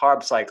clean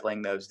carb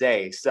cycling those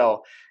days.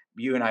 So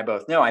you and I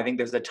both know, I think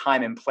there's a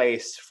time and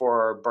place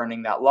for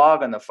burning that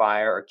log on the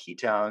fire or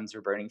ketones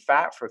or burning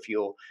fat for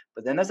fuel.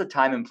 But then there's a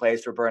time and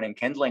place for burning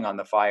kindling on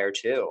the fire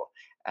too.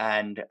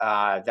 And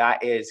that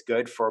is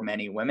good for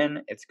many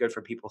women. It's good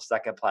for people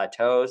stuck at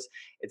plateaus.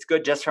 It's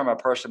good just from a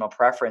personal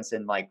preference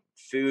and like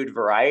food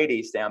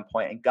variety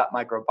standpoint and gut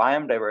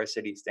microbiome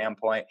diversity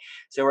standpoint.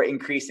 So we're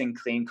increasing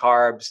clean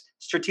carbs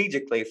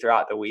strategically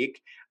throughout the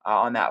week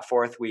on that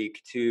 4th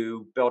week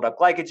to build up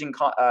glycogen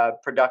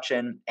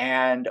production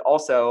and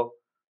also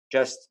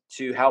just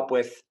to help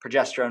with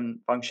progesterone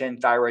function,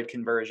 thyroid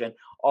conversion,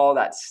 all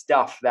that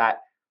stuff that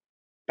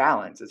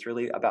balance. It's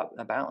really about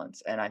a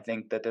balance. And I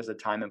think that there's a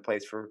time and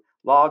place for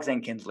logs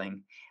and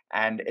kindling,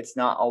 and it's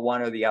not a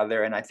one or the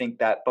other. And I think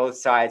that both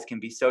sides can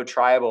be so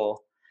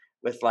tribal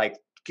with like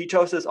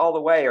ketosis all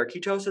the way, or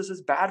ketosis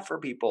is bad for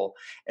people.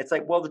 It's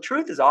like, well, the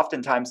truth is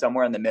oftentimes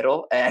somewhere in the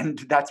middle. And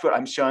that's what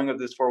I'm showing of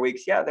this 4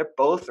 weeks. Yeah, they're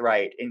both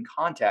right in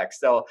context.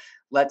 So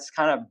let's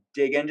kind of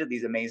dig into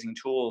these amazing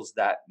tools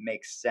that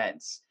make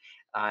sense.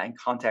 And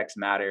context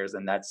matters.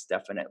 And that's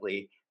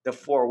definitely the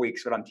 4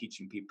 weeks. What I'm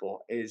teaching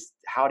people is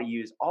how to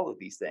use all of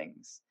these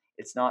things.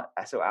 It's not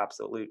so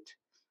absolute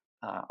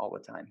all the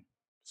time.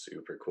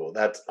 Super cool.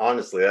 That's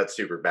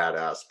super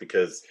badass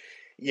because,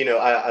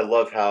 I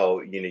love how,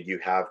 you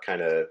have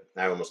kind of,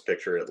 I almost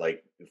picture it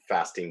like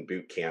fasting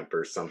boot camp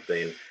or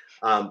something.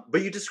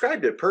 But you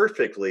described it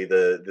perfectly,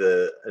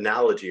 the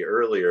analogy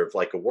earlier of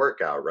like a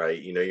workout, right?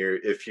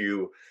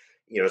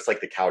 It's like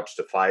the couch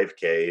to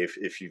 5K.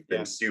 If you've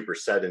been super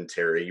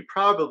sedentary, you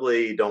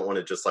probably don't want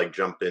to just like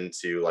jump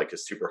into like a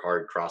super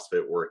hard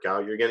CrossFit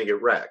workout. You're going to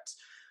get wrecked.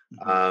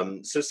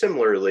 Mm-hmm. So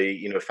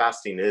similarly,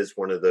 fasting is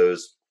one of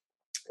those,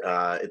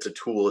 it's a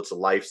tool, it's a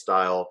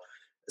lifestyle,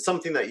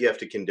 something that you have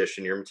to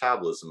condition your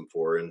metabolism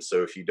for. And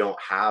so if you don't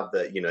have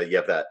that, you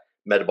have that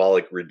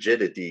metabolic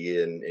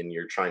rigidity and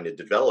you're trying to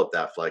develop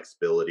that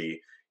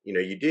flexibility,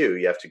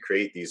 you have to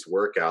create these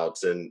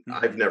workouts. And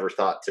mm-hmm. I've never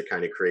thought to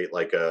kind of create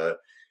like a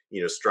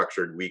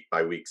structured week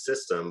by week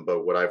system.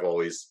 But what I've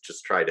always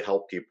just tried to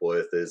help people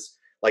with is,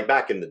 like,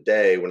 back in the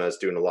day when I was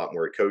doing a lot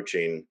more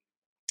coaching,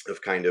 of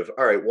kind of,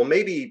 all right, well,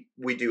 maybe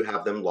we do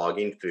have them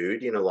logging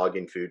food.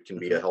 Logging food can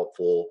be a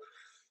helpful,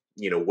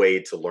 way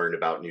to learn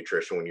about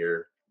nutrition when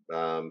you're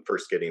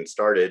first getting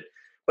started.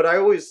 But I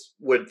always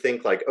would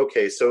think, like,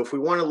 okay, so if we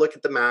want to look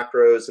at the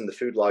macros and the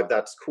food log,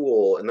 that's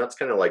cool. And that's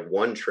kind of like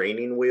one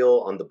training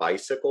wheel on the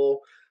bicycle.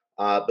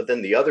 But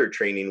then the other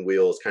training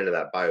wheel is kind of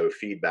that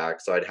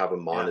biofeedback. So I'd have a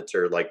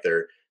monitor, like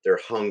their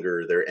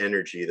hunger, their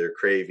energy, their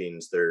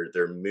cravings,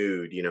 their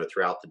mood,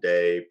 throughout the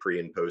day, pre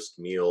and post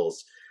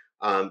meals.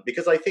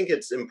 Because I think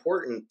it's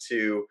important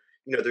to,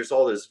 there's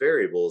all those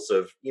variables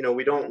of,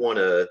 we don't want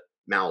to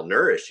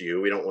malnourish you.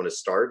 We don't want to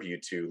starve you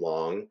too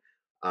long.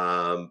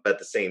 But at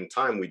the same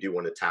time, we do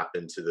want to tap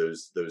into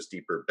those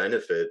deeper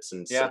benefits.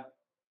 And so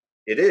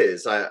it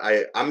is,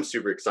 I'm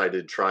super excited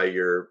to try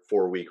your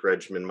 4-week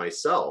regimen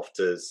myself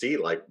to see,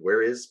 like,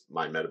 where is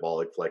my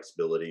metabolic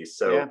flexibility?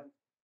 So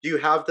do you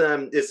have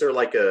them, is there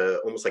like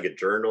almost like a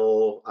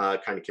journal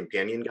kind of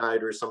companion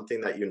guide or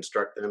something that you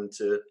instruct them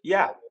to?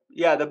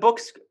 Yeah, the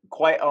book's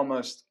quite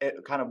almost, it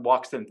kind of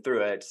walks them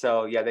through it.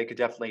 So yeah, they could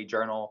definitely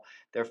journal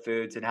their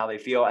foods and how they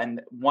feel.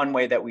 And one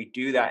way that we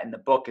do that in the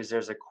book is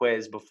there's a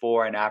quiz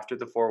before and after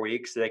the 4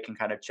 weeks, so they can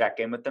kind of check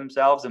in with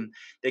themselves and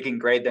they can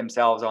grade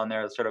themselves on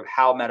their sort of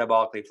how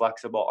metabolically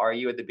flexible are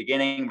you at the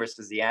beginning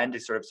versus the end, to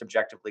sort of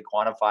subjectively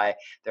quantify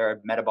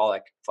their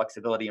metabolic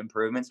flexibility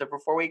improvements over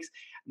 4 weeks.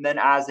 And then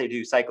as they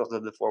do cycles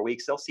of the 4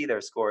 weeks, they'll see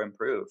their score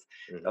improve.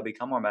 They'll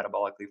become more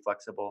metabolically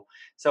flexible.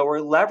 So we're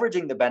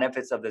leveraging the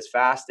benefits of this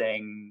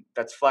fasting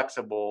that's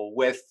flexible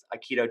with a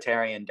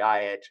ketotarian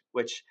diet,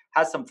 which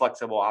has some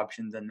flexible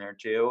options in there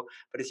too,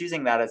 but it's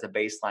using that as a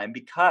baseline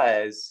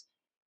because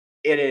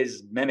it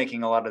is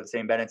mimicking a lot of the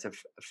same benefits of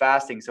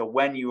fasting. So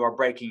when you are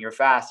breaking your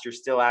fast, you're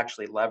still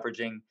actually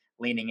leveraging,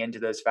 leaning into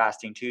those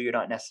fasting too. You're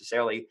not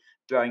necessarily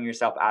throwing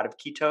yourself out of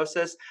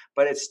ketosis,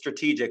 but it's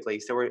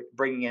strategically. So we're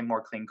bringing in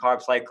more clean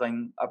carb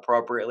cycling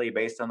appropriately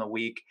based on the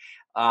week.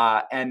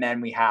 And then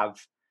we have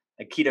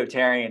a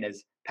ketotarian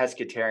is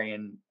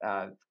pescatarian,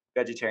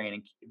 vegetarian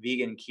and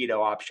vegan keto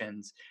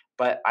options.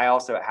 But I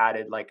also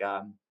added like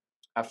a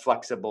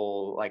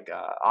flexible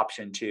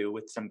option too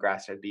with some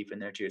grass-fed beef in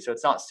there too. So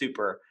it's not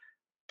super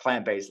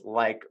plant-based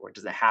or it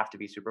doesn't have to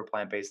be super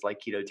plant-based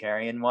like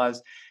ketotarian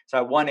was. So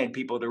I wanted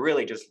people to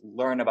really just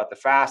learn about the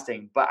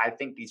fasting, but I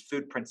think these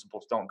food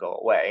principles don't go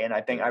away. And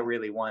I think I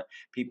really want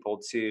people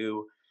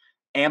to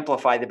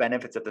amplify the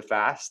benefits of the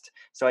fast.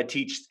 So I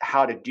teach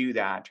how to do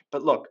that.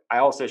 But look, I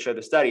also show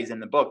the studies in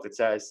the book that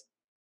says,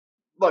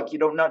 look, you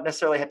don't not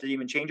necessarily have to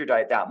even change your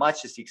diet that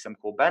much to seek some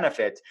cool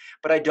benefits,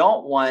 but I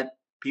don't want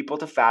people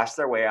to fast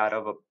their way out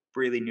of a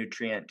really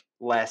nutrient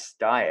less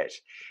diet.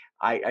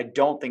 I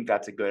don't think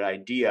that's a good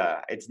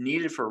idea. It's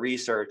needed for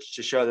research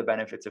to show the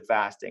benefits of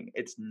fasting.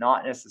 It's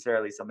not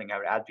necessarily something I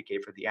would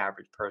advocate for the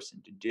average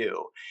person to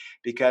do,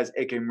 because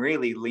it can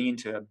really lean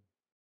to,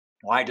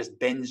 well, I just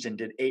binged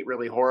and ate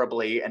really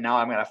horribly, and now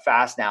I'm going to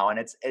fast now. And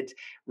it's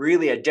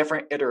really a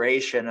different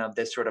iteration of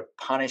this sort of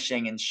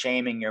punishing and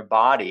shaming your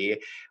body.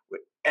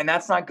 And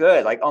that's not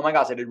good. Like, oh my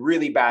gosh, I did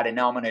really bad, and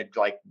now I'm going to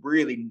like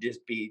really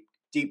just be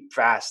deep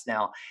fast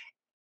now.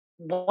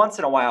 Once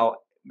in a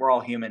while, we're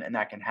all human and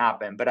that can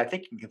happen. But I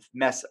think it can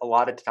mess a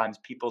lot of times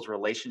people's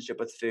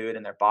relationship with food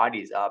and their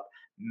bodies up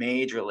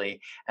majorly.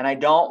 And I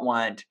don't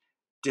want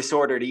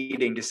disordered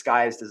eating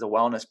disguised as a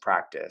wellness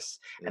practice.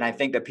 And I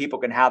think that people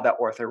can have that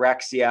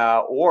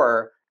orthorexia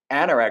or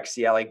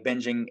anorexia, like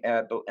binging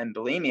and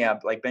bulimia,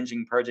 like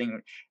binging,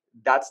 purging.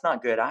 That's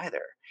not good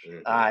either.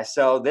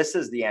 So this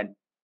is the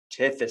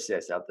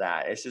antithesis of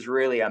that. This is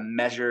really a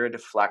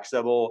measured,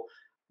 flexible,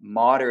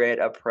 moderate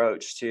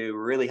approach to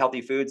really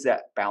healthy foods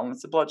that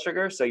balance the blood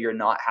sugar. So you're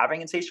not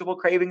having insatiable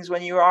cravings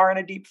when you are in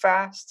a deep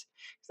fast.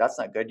 That's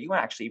not good. You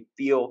want to actually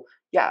feel,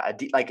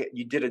 like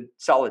you did a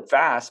solid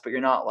fast, but you're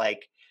not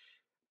like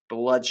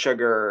blood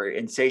sugar,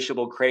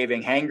 insatiable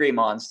craving, hangry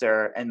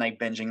monster, and like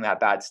binging that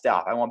bad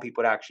stuff. I want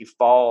people to actually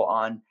fall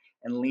on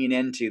and lean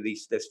into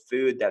this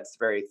food that's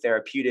very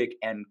therapeutic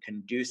and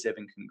conducive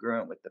and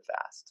congruent with the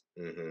fast.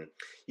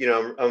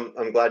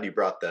 I'm glad you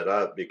brought that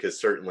up, because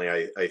certainly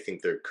I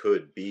think there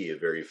could be a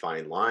very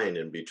fine line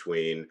in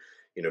between,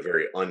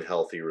 very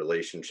unhealthy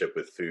relationship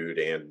with food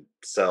and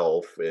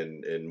self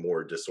and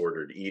more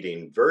disordered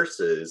eating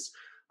versus,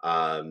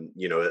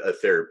 a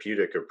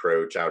therapeutic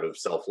approach out of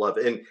self-love.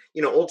 And,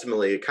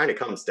 ultimately it kind of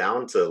comes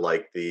down to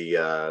like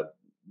the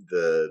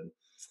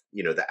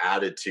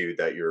attitude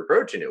that you're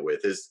approaching it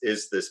with.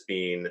 Is this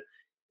being,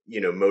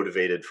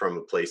 motivated from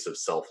a place of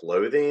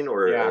self-loathing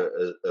or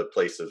a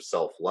place of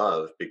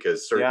self-love?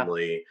 Because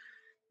certainly,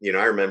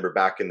 I remember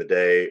back in the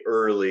day,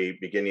 early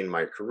beginning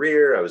my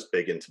career, I was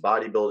big into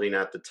bodybuilding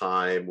at the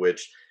time,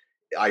 which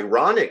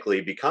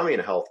ironically, becoming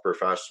a health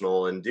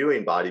professional and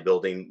doing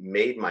bodybuilding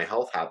made my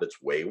health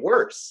habits way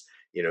worse.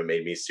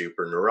 Made me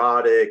super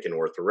neurotic and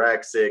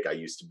orthorexic. I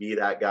used to be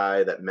that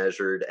guy that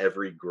measured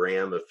every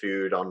gram of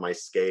food on my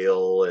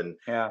scale and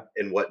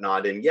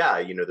whatnot. And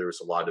there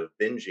was a lot of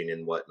binging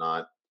and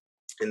whatnot.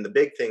 And the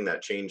big thing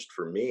that changed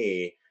for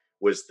me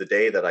was the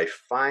day that I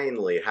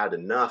finally had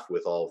enough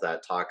with all of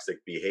that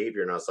toxic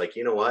behavior. And I was like,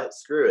 you know what?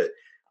 Screw it.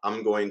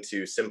 I'm going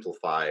to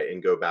simplify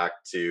and go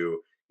back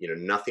to,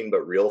 nothing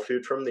but real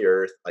food from the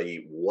earth. I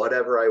eat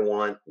whatever I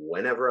want,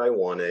 whenever I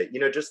want it,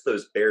 just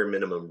those bare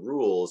minimum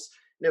rules.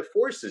 And it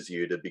forces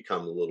you to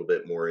become a little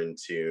bit more in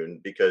tune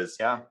because,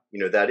 Yeah.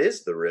 that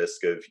is the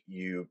risk of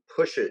you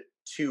push it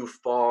too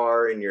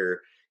far and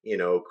you're,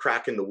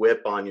 cracking the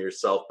whip on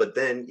yourself. But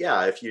then,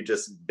 yeah, if you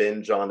just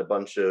binge on a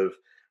bunch of,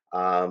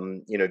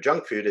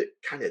 junk food, it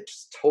kind of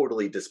just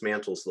totally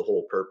dismantles the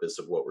whole purpose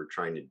of what we're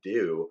trying to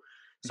do.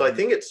 So I Mhm.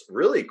 think it's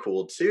really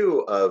cool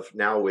too, of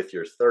now with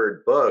your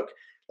third book,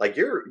 like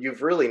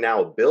you've really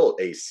now built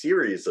a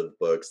series of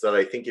books that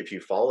I think if you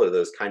follow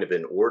those kind of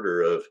in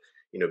order of,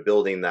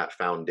 building that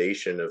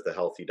foundation of the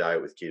healthy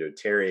diet with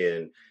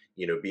Ketotarian,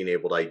 being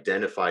able to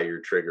identify your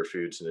trigger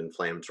foods and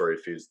inflammatory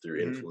foods through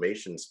Mhm.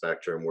 inflammation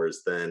spectrum,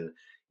 whereas then,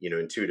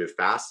 intuitive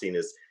fasting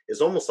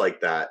is almost like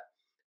that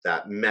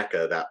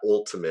mecca, that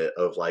ultimate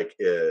of like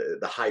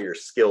the higher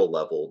skill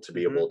level to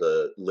be able Mhm.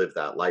 to live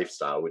that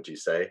lifestyle, would you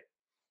say?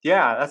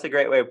 Yeah, that's a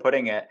great way of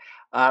putting it.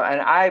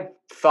 And I've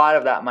thought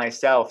of that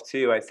myself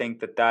too. I think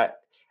that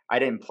I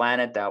didn't plan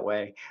it that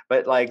way,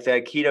 but like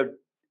the keto,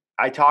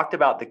 I talked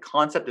about the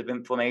concept of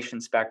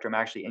inflammation spectrum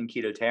actually in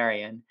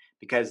Ketotarian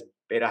because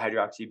beta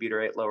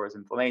hydroxybutyrate lowers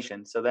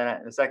inflammation. So then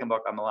in the second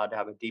book, I'm allowed to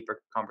have a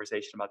deeper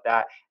conversation about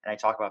that, and I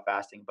talk about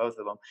fasting, both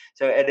of them.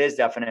 So it is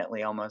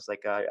definitely almost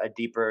like a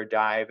deeper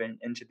dive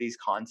into these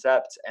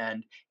concepts,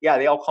 and yeah,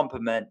 they all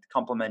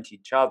complement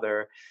each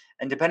other,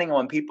 and depending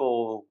on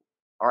people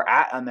are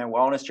at on their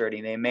wellness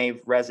journey, they may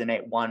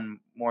resonate one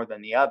more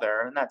than the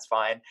other, and that's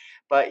fine.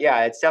 But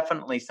yeah, it's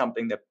definitely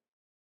something that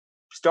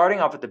starting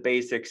off with the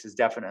basics is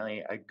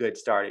definitely a good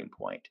starting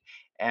point.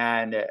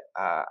 And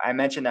I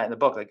mentioned that in the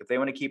book. Like if they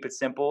want to keep it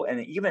simple,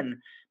 and even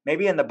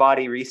maybe in the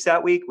body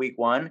reset week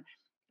 1,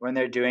 when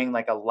they're doing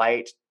like a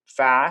light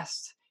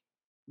fast,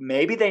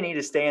 maybe they need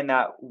to stay in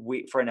that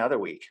week for another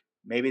week.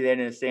 Maybe they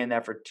need to stay in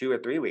that for 2 or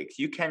 3 weeks.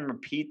 You can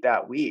repeat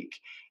that week,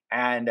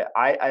 and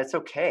it's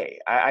okay.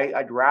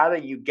 I'd rather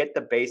you get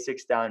the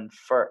basics done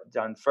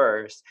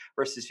first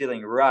versus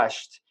feeling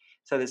rushed.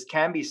 So this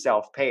can be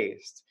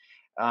self-paced,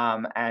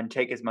 and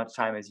take as much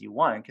time as you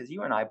want, because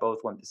you and I both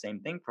want the same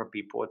thing for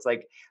people. It's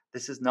like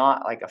this is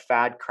not like a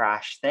fad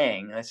crash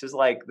thing. This is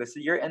like this.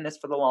 You're in this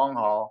for the long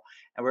haul,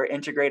 and we're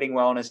integrating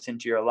wellness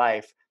into your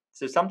life.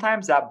 So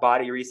sometimes that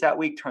body reset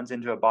week turns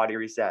into a body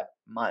reset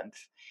month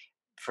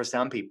for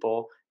some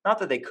people. Not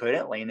that they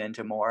couldn't lean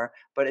into more,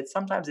 but it's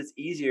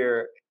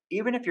easier,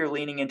 even if you're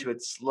leaning into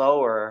it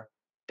slower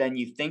than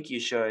you think you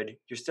should,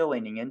 you're still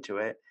leaning into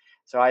it.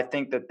 So I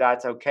think that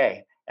that's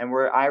okay. And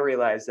where I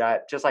realize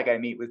that just like I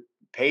meet with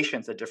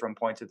patients at different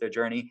points of their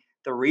journey,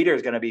 the reader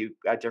is going to be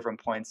at different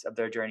points of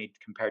their journey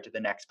compared to the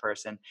next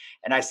person.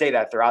 And I say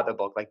that throughout the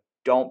book, like,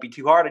 don't be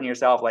too hard on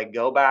yourself. Like,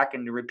 go back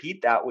and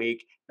repeat that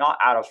week, not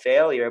out of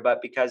failure,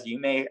 but because you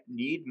may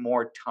need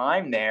more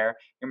time there.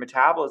 Your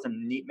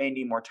metabolism may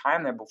need more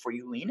time there before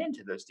you lean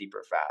into those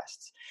deeper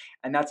fasts.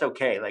 And that's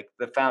okay. Like,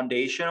 the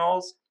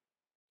foundationals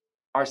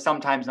are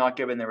sometimes not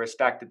given the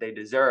respect that they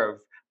deserve,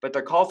 but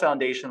they're called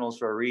foundationals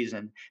for a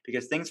reason,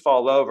 because things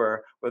fall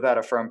over without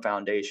a firm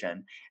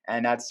foundation.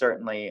 And that's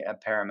certainly a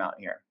paramount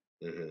here.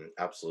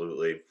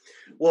 Absolutely.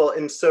 Well,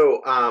 and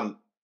so I'm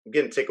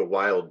going to take a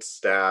wild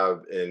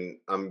stab, and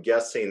I'm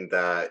guessing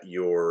that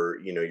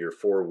your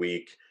 4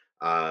 week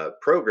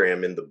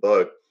program in the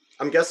book.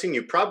 I'm guessing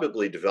you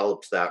probably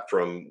developed that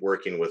from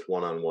working with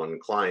one-on-one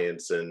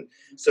clients. And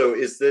so,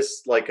 is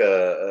this like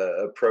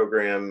a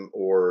program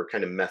or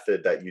kind of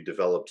method that you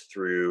developed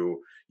through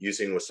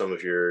using with some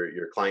of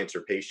your clients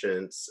or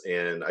patients?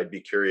 And I'd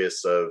be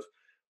curious of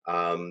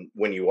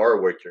when you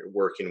are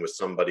working with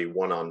somebody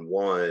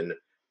one-on-one,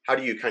 how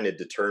do you kind of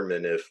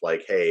determine if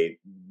like, hey,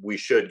 we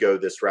should go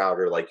this route,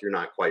 or like you're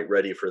not quite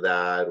ready for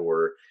that,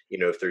 or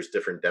if there's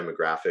different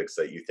demographics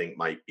that you think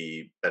might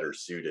be better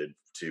suited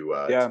to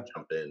Yeah.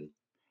 jump in?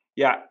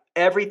 Yeah.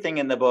 Everything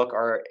in the book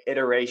are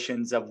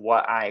iterations of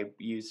what I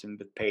use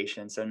with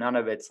patients. So none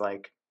of it's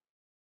like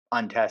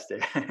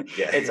untested.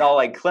 Yeah. It's all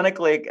like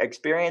clinically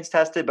experience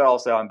tested, but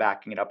also I'm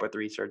backing it up with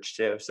research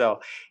too.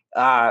 So,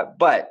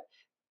 but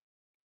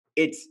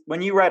it's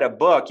when you write a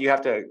book, you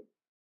have to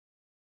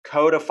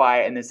codify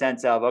it in the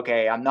sense of,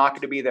 okay, I'm not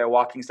going to be there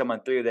walking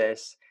someone through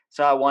this.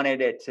 So I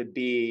wanted it to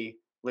be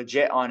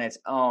legit on its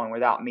own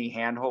without me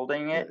hand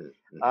holding it.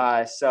 Hmm.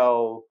 Hmm.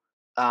 So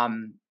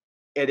um,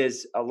 it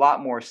is a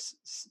lot more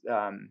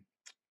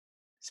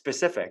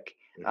specific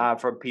Hmm.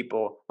 for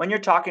people. When you're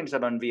talking to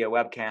someone via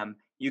webcam,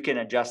 you can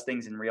adjust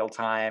things in real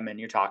time, and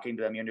you're talking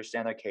to them, you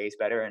understand their case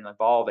better and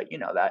evolve it,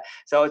 that.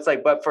 So it's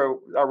like, but for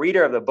a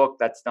reader of the book,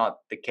 that's not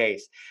the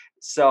case.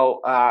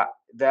 So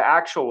the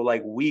actual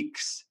like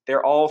weeks,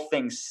 they're all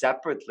things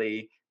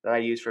separately that I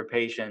use for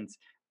patients.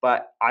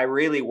 But I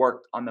really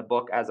worked on the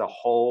book as a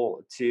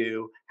whole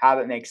to have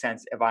it make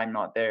sense if I'm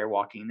not there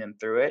walking them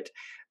through it.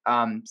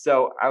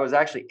 So I was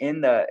actually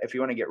if you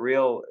want to get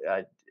real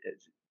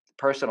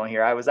personal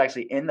here, I was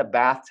actually in the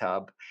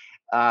bathtub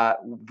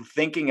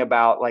thinking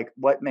about like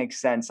what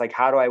makes sense, like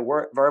how do I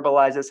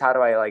verbalize this, how do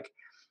I like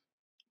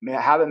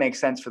have it make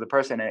sense for the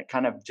person. And it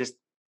kind of just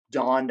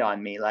dawned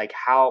on me like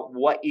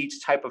what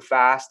each type of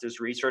fast, there's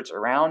research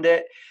around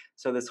it.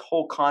 So this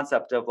whole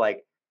concept of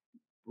like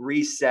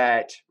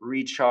reset,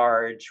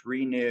 recharge,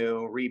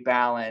 renew,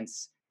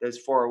 rebalance, those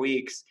 4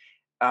 weeks,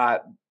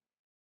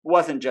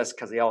 wasn't just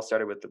because they all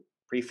started with the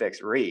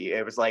prefix re.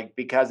 It was like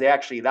because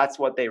that's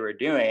what they were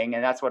doing,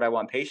 and that's what I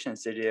want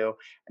patients to do,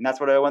 and that's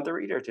what I want the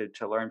reader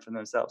to learn from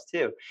themselves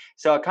too.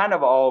 So it kind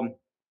of all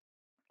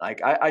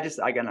like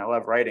again, I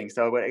love writing,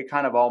 so it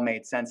kind of all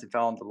made sense and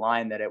fell into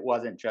line that it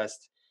wasn't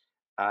just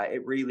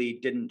it really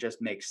didn't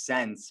just make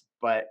sense,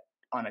 but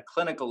on a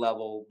clinical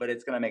level, but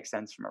it's going to make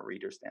sense from a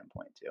reader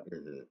standpoint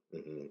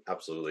too.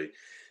 Absolutely.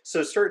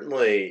 So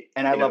certainly,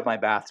 and I love my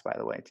baths, by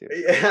the way, too.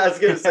 Yeah, I was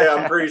going to say,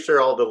 I'm pretty sure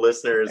all the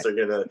listeners are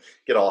going to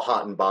get all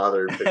hot and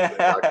bothered picturing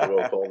Dr.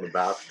 Will Cole in the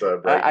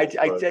bathtub.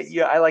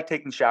 I like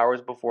taking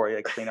showers before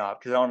I clean off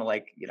because I want to,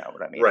 like, you know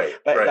what I mean. Right.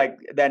 But right. like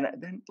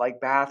then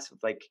like baths,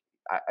 like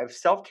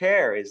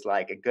self-care is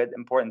like a good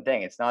important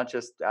thing. It's not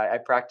just I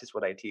practice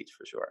what I teach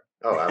for sure.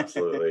 Oh,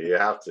 absolutely. You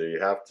have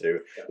to.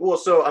 Well,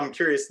 so I'm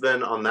curious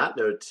then on that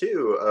note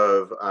too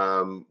of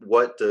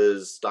what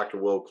does Dr.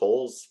 Will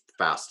Cole's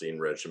fasting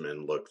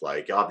regimen look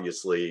like?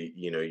 Obviously,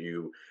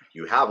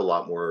 you have a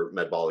lot more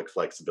metabolic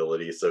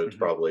flexibility, so it's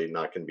probably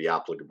not going to be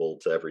applicable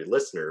to every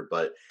listener,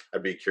 but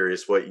I'd be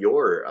curious what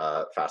your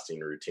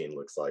fasting routine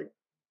looks like.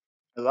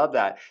 I love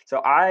that.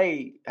 So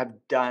I have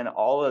done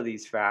all of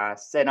these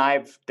fasts, and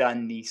I've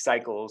done these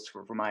cycles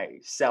for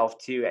myself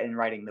too, and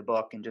writing the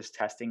book and just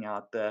testing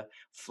out the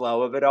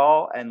flow of it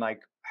all. And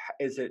like,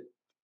 is it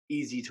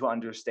easy to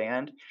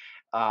understand?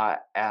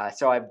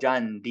 So I've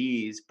done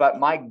these, but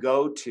my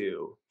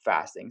go-to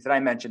fastings, and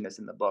I mentioned this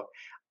in the book,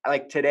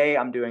 like today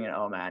I'm doing an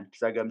OMAD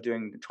because like I'm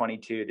doing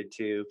 22 to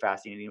 2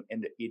 fasting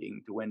in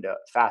the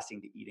fasting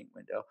to eating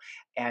window.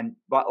 And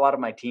a lot of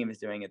my team is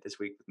doing it this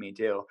week with me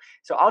too.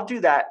 So I'll do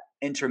that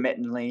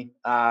intermittently,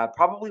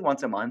 probably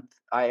once a month.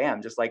 I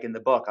am just like in the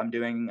book, I'm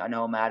doing an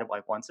OMAD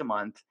like once a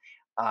month.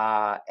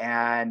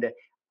 And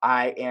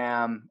I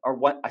am, or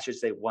what I should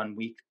say 1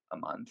 week a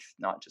month,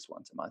 not just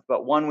once a month,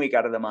 but 1 week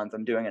out of the month,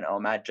 I'm doing an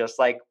OMAD, just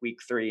like week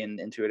 3 in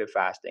intuitive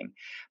fasting.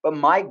 But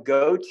my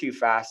go-to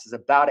fast is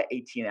about an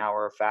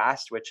 18-hour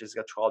fast, which is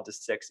a 12 to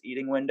 6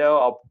 eating window.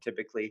 I'll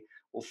typically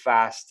will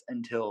fast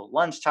until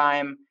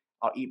lunchtime.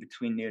 I'll eat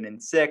between noon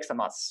and 6. I'm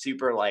not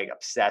super like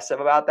obsessive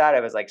about that.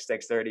 If it's like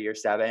 6:30 or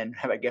 7,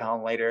 if I get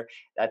home later,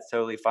 that's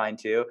totally fine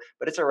too.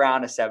 But it's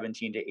around a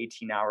 17 to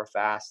 18-hour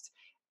fast.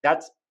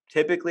 That's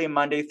typically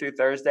Monday through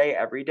Thursday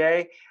every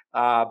day.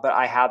 But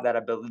I have that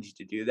ability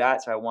to do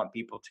that. So I want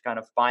people to kind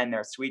of find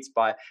their sweet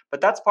spot.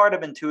 But that's part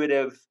of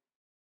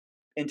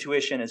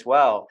intuition as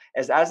well,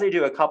 as they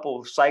do a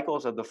couple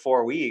cycles of the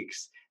 4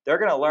 weeks, they're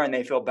going to learn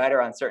they feel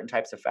better on certain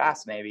types of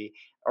fast maybe,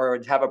 or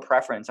have a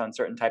preference on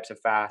certain types of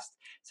fast.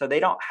 So they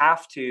don't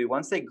have to,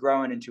 once they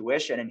grow in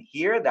intuition and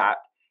hear that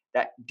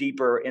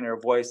deeper inner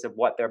voice of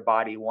what their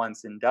body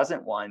wants and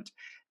doesn't want,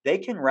 they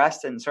can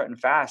rest in certain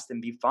fasts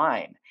and be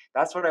fine.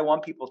 That's what I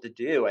want people to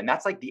do. And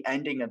that's like the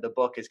ending of the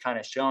book is kind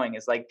of showing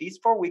is like these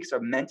 4 weeks are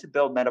meant to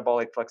build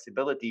metabolic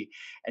flexibility.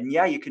 And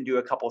yeah, you can do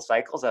a couple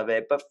cycles of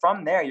it, but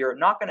from there, you're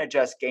not going to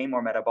just gain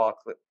more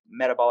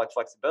metabolic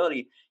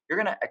flexibility.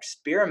 You're going to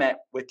experiment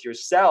with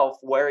yourself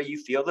where you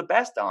feel the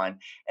best on.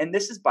 And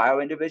this is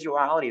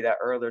bioindividuality, that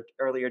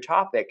earlier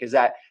topic is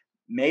that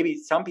maybe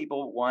some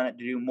people want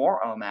to do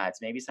more OMADs.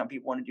 Maybe some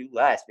people want to do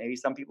less. Maybe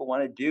some people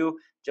want to do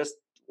just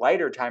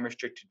lighter time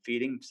restricted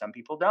feeding. Some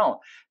people don't.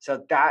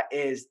 So that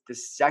is the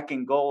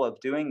second goal of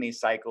doing these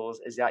cycles,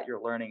 is that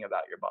you're learning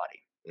about your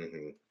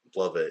body.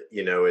 Love it.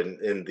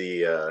 In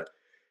the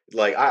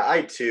like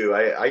I too,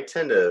 I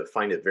tend to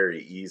find it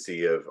very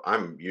easy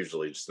I'm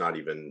usually just not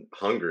even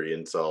hungry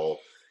until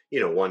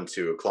 1,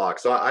 2 o'clock.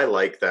 So I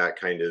like that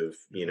kind of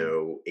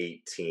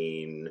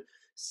 18,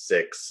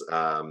 6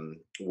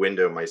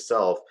 window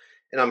myself.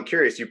 And I'm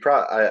curious,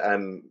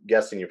 I'm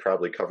guessing you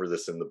probably cover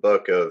this in the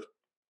book of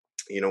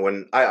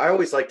when I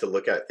always like to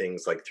look at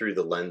things like through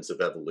the lens of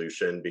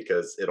evolution,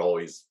 because it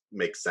always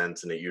makes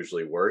sense and it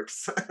usually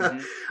works.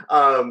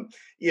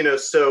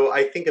 So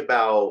I think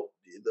about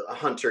the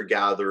hunter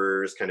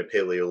gatherers, kind of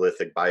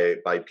Paleolithic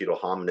bipedal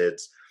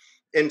hominids.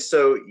 And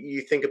so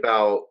you think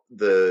about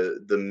the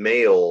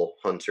male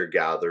hunter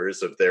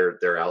gatherers of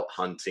they're out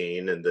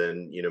hunting, and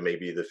then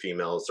maybe the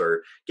females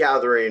are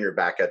gathering or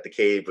back at the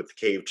cave with the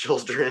cave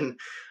children.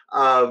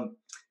 I'm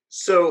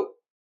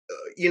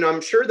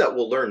sure that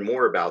we'll learn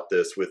more about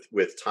this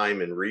with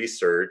time and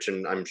research,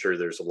 and I'm sure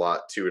there's a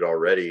lot to it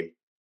already.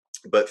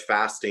 But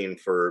fasting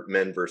for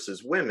men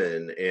versus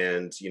women,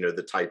 and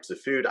the types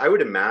of food, I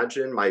would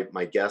imagine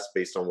my guess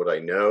based on what I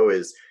know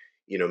is,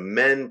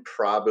 men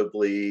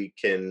probably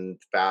can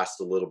fast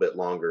a little bit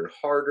longer and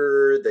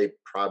harder. They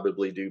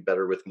probably do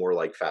better with more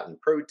like fat and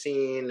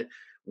protein.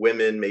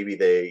 Women, maybe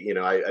they,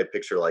 I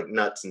picture like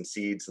nuts and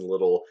seeds and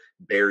little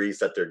berries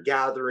that they're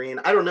gathering.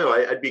 I don't know.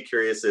 I'd be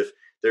curious if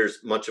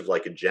there's much of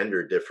like a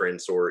gender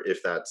difference, or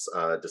if that's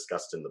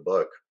discussed in the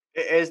book.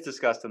 It is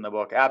discussed in the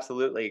book,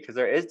 absolutely, because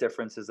there is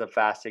differences of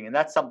fasting, and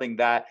that's something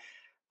that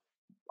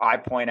I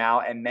point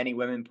out and many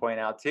women point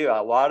out too.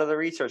 A lot of the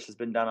research has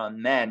been done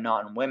on men,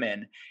 not on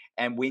women.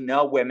 And we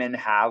know women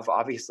have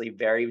obviously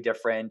very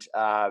different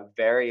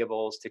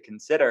variables to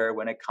consider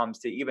when it comes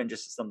to even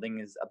just something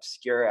as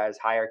obscure as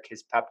higher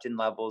kisspeptin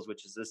levels,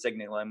 which is the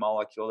signaling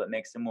molecule that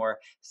makes them more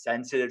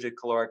sensitive to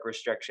caloric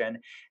restriction.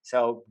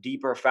 So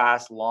deeper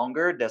fast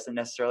longer doesn't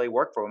necessarily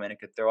work for women. It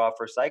could throw off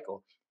her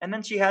cycle. And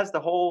then she has the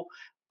whole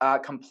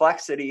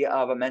complexity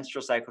of a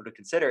menstrual cycle to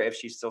consider if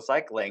she's still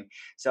cycling.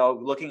 So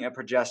looking at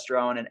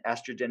progesterone and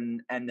estrogen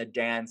and the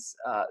dance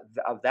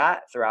of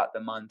that throughout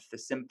the month, the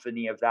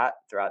symphony of that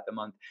throughout the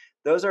month,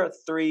 those are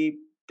three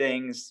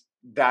things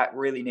that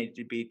really need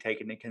to be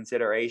taken into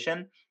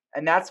consideration.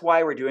 And that's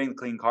why we're doing the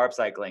clean carb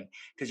cycling,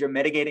 because you're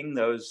mitigating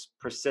those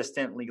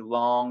persistently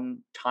long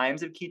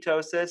times of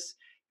ketosis.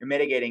 You're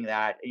mitigating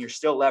that, and you're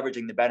still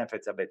leveraging the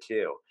benefits of it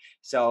too.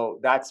 So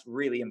that's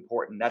really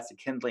important. That's the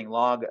kindling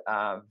log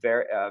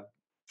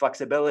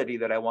flexibility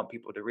that I want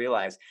people to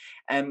realize.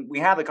 And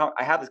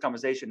I have this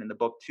conversation in the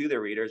book to the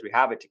readers. We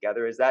have it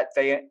together. Is that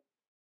there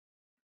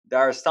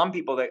are some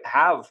people that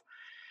have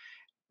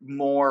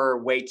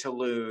more weight to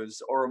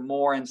lose or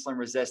more insulin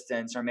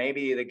resistance, or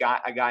maybe a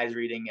guy's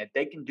reading it,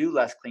 they can do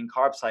less clean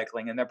carb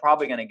cycling, and they're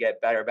probably going to get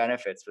better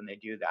benefits when they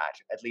do that,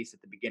 at least at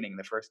the beginning,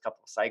 the first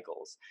couple of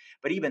cycles.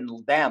 But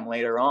even them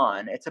later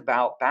on, it's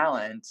about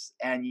balance,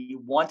 and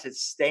you want to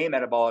stay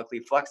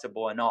metabolically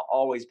flexible and not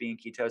always be in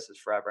ketosis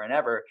forever and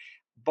ever,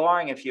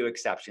 barring a few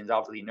exceptions,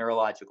 obviously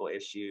neurological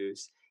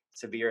issues,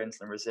 severe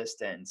insulin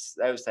resistance,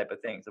 those type of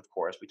things. Of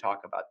course, we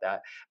talk about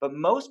that. But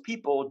most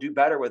people do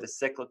better with a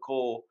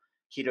cyclical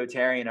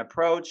ketotarian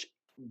approach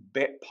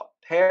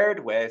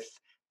paired with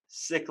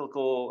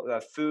cyclical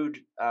food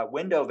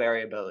window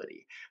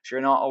variability. So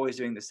you're not always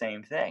doing the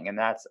same thing. And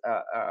that's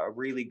a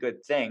really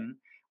good thing,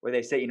 where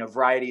they say,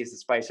 variety is the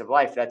spice of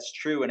life. That's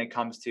true when it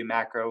comes to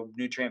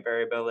macronutrient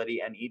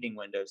variability and eating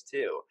windows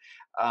too.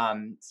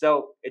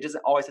 So it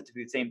doesn't always have to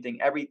be the same thing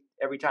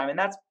every time. And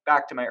that's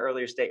back to my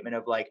earlier statement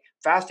of like,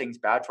 fasting's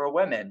bad for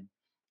women.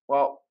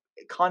 Well,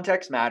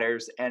 context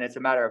matters, and it's a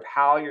matter of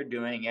how you're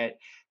doing it.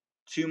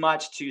 Too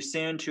much, too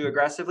soon, too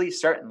aggressively,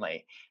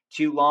 certainly.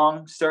 Too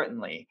long,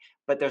 certainly.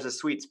 But there's a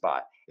sweet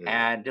spot.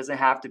 And it doesn't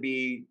have to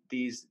be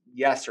these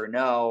yes or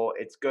no.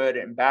 It's good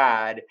and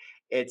bad.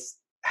 It's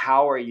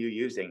how are you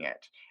using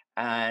it?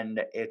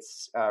 And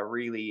it's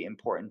really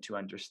important to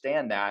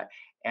understand that.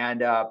 And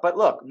but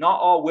look,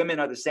 not all women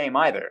are the same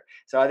either.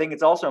 So I think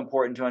it's also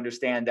important to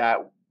understand that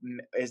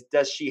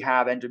does she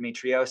have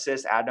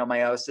endometriosis,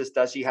 adenomyosis?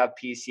 Does she have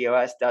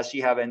PCOS? Does she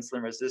have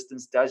insulin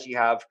resistance? Does she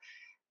have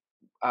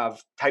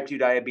type 2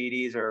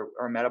 diabetes or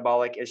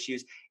metabolic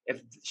issues?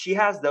 If she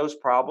has those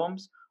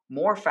problems,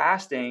 more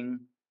fasting,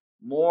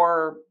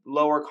 more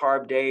lower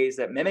carb days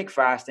that mimic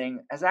fasting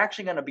is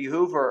actually going to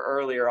behoove her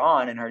earlier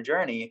on in her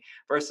journey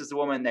versus the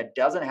woman that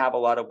doesn't have a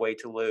lot of weight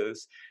to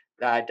lose,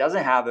 that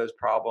doesn't have those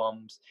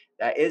problems,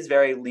 that is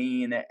very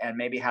lean and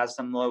maybe has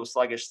some low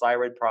sluggish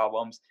thyroid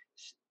problems.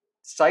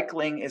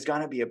 Cycling is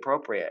going to be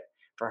appropriate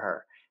for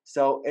her.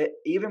 So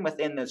even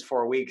within those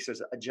 4 weeks,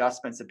 there's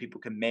adjustments that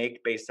people can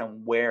make based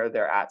on where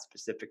they're at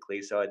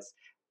specifically. So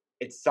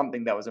it's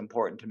something that was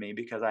important to me,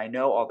 because I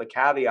know all the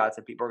caveats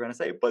that people are going to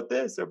say, but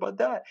this or but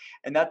that.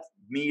 And that's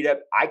me,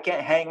 that I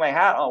can't hang my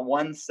hat on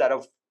one set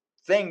of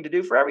thing to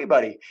do for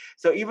everybody.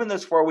 So even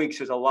those 4 weeks,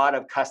 there's a lot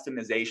of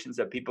customizations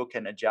that people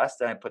can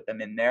adjust, and I put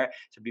them in there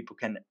so people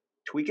can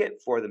tweak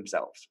it for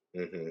themselves.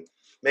 Mm-hmm.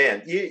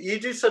 Man, you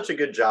do such a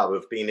good job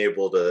of being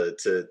able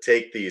to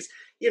take these,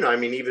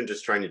 even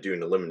just trying to do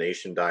an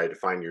elimination diet to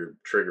find your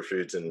trigger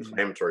foods and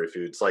inflammatory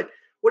foods, like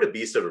what a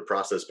beast of a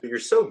process, but you're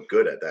so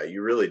good at that.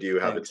 You really do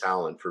have a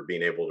talent for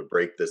being able to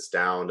break this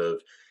down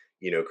of,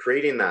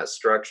 creating that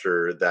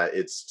structure that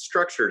it's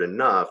structured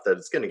enough that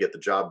it's going to get the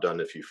job done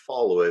if you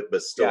follow it,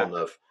 but still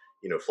enough,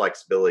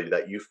 flexibility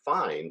that you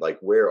find like,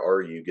 where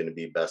are you going to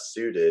be best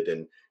suited,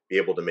 and be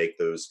able to make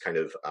those kind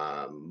of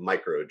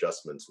micro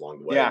adjustments along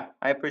the way. Yeah,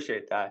 I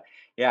appreciate that.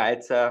 Yeah,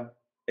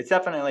 it's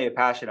definitely a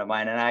passion of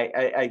mine. And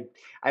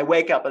I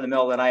wake up in the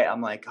middle of the night,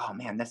 I'm like, oh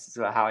man, this is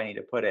how I need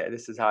to put it.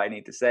 This is how I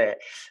need to say it.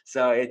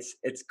 So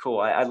it's cool.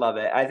 I love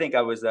it. I think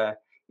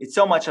it's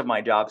so much of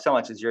my job, so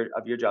much as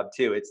your job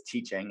too. It's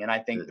teaching. And I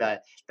think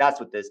that's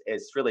what this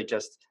is. It's really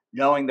just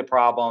knowing the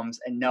problems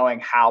and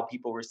knowing how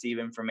people receive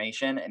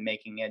information and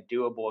making it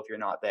doable if you're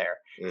not there.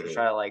 So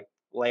try to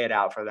lay it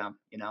out for them,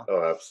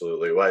 Oh,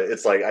 absolutely. Well,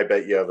 it's like, I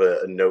bet you have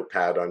a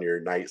notepad on your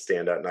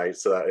nightstand at night.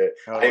 So that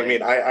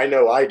I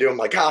know I do. I'm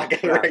like, I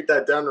gotta write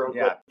that down real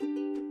quick.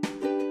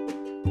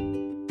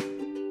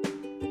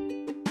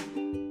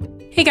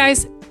 Hey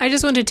guys, I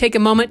just wanted to take a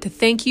moment to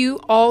thank you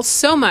all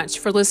so much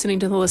for listening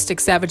to the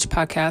Holistic Savage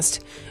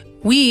podcast.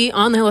 We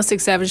on the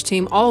Holistic Savage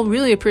team all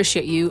really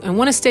appreciate you and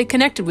want to stay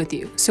connected with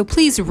you. So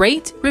please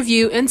rate,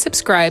 review, and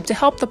subscribe to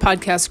help the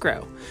podcast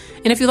grow.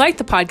 And if you like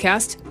the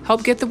podcast,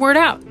 help get the word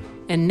out.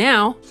 And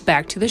now,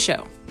 back to the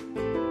show.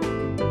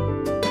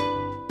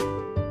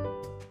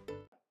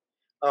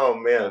 Oh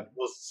man,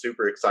 well,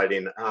 super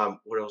exciting.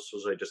 What else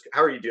was I just?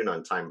 How are you doing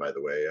on time, by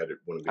the way? I didn't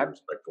want to be I'm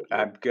respectful here.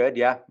 I'm good.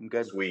 Yeah, I'm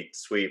good. Sweet,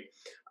 sweet.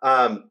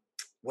 Um,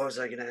 what was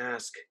I going to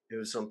ask? It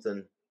was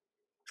something.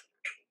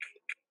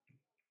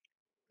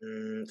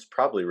 It's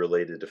probably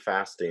related to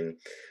fasting.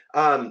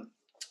 Um,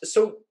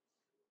 so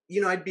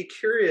I'd be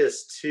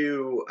curious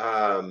to.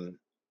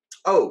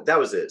 Oh, that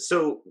was it.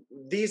 So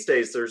these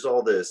days, there's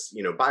all this,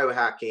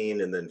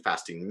 biohacking and then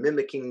fasting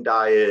mimicking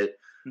diet.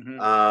 Hmm.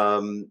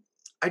 Um,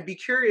 I'd be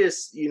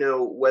curious,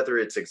 whether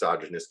it's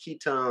exogenous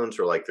ketones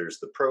or like there's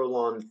the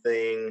Prolon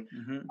thing.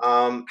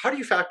 Hmm. How do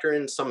you factor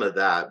in some of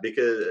that?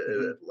 Because,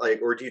 Hmm.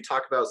 or do you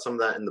talk about some of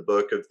that in the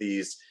book of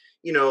these,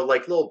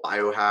 like little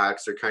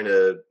biohacks or kind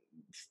of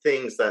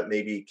things that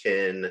maybe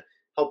can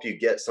help you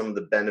get some of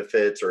the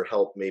benefits or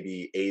help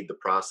maybe aid the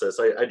process?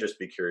 I'd just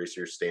be curious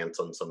your stance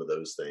on some of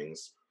those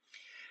things.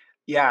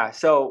 Yeah.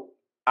 So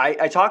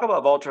I talk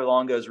about Walter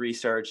Longo's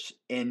research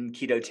in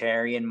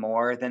ketotarian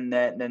more than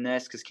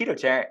this, because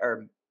ketotarian,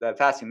 or the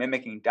fasting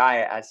mimicking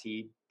diet, as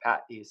he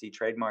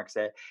trademarks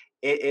it,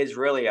 it is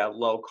really a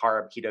low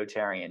carb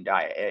ketotarian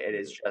diet. It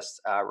is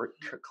just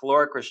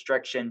caloric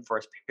restriction for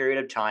a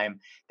period of time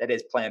that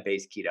is plant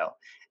based keto.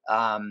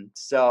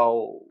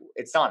 So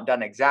it's not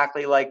done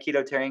exactly like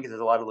ketotarian because there's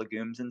a lot of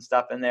legumes and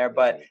stuff in there,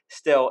 but Mhm.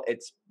 still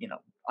it's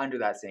under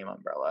that same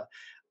umbrella.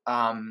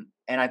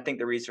 And I think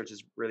the research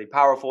is really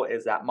powerful.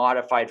 Is that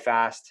modified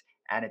fast,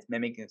 and it's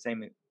mimicking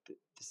the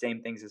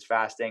same things as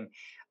fasting,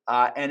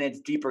 and it's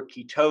deeper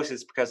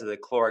ketosis because of the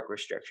caloric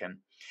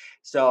restriction.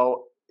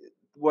 So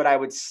what I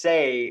would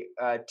say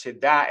to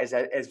that is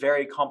that it's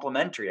very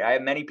complementary. I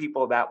have many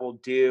people that will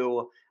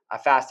do a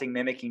fasting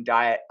mimicking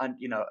diet,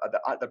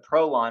 the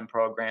Prolon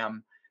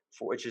program,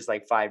 for which is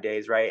like 5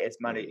 days, right? It's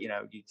Monday,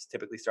 Mhm. you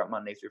typically start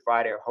Monday through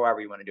Friday or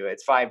however you want to do it.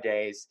 It's 5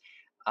 days.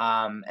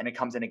 And it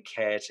comes in a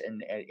kit,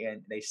 and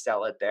they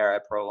sell it there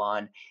at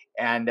Prolon.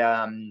 And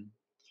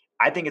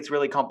I think it's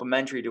really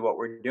complementary to what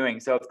we're doing.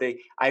 So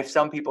I have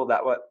some people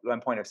that, what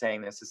one point of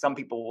saying this is, some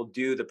people will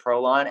do the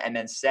Prolon and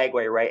then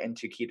segue right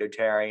into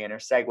ketotarian or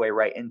segue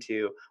right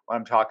into what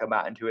I'm talking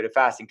about, intuitive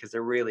fasting, because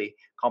they're really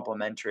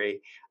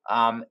complementary.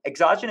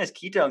 Exogenous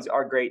ketones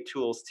are great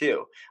tools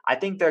too. I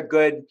think they're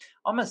good,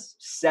 almost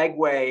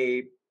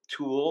segue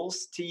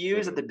tools to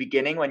use at Mhm. the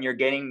beginning when you're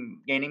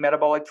gaining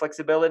metabolic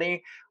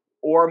flexibility,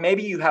 or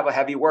maybe you have a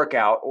heavy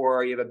workout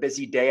or you have a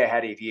busy day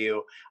ahead of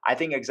you. I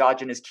think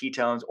exogenous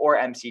ketones or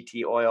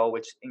MCT oil,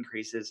 which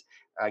increases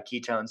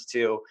ketones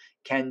too,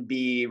 can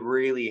be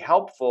really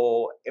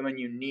helpful when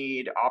you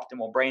need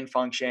optimal brain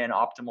function,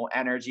 optimal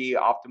energy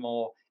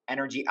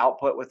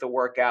output with the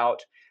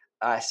workout,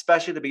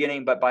 especially at the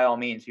beginning. But by all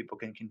means, people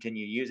can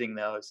continue using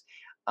those.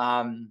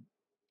 Um,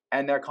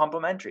 and they're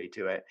complementary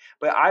to it.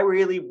 But I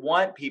really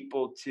want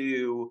people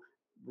to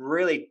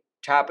really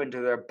tap into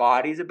their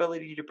body's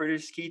ability to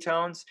produce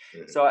ketones.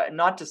 Mhm. So,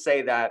 not to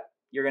say that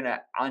you're going to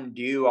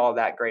undo all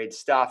that great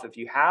stuff if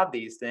you have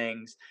these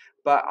things,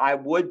 but I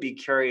would be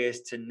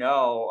curious to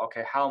know,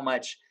 okay, how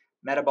much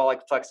metabolic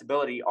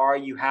flexibility are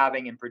you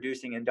having and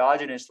producing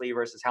endogenously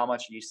versus how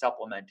much are you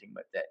supplementing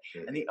with it?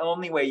 And Mhm. the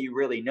only way you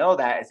really know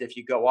that is if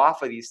you go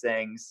off of these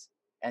things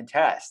and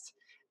test.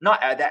 Not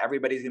that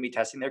everybody's going to be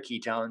testing their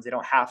ketones. They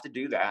don't have to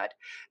do that.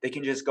 They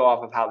can just go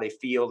off of how they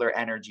feel, their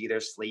energy, their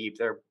sleep,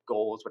 their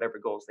goals, whatever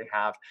goals they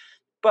have.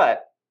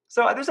 But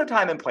so there's a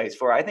time and place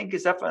for it. I think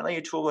it's definitely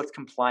a tool that's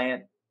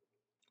compliant,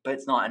 but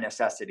it's not a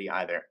necessity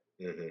either.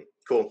 Mhm.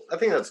 Cool. I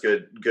think that's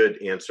good.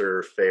 Good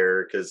answer.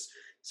 Fair. Because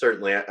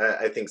certainly,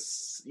 I think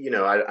I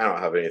don't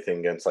have anything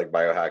against like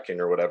biohacking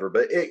or whatever,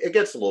 but it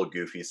gets a little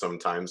goofy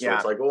sometimes. So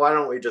it's Yeah. like, well, why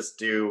don't we just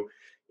do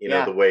the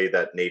Yeah. way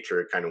that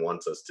nature kind of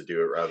wants us to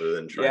do it rather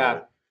than trying Yeah.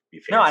 to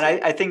be No, and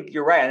fancy? I think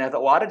you're right. And a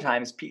lot of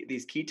times,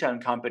 these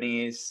ketone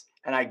companies,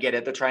 and I get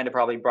it, they're trying to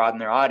probably broaden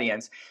their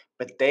audience,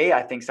 but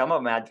I think some of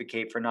them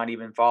advocate for not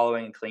even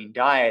following a clean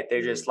diet.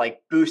 They just Mm.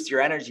 like boost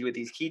your energy with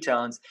these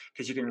ketones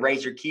because you can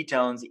raise your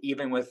ketones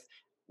even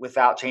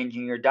without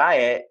changing your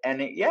diet.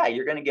 And yeah,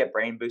 you're going to get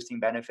brain boosting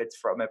benefits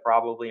from it.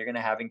 Probably you're going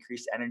to have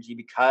increased energy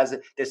because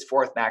this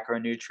fourth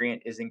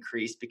macronutrient is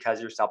increased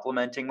because you're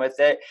supplementing with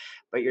it,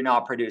 but you're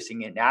not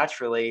producing it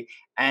naturally.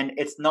 And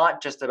it's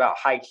not just about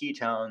high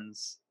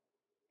ketones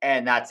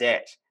and that's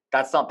it.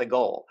 That's not the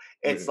goal.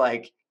 It's Mhm.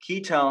 like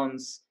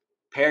ketones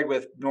paired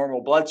with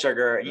normal blood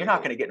sugar, and you're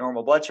not Mhm. going to get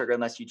normal blood sugar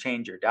unless you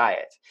change your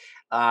diet.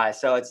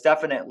 So it's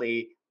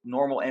definitely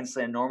normal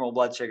insulin, normal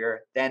blood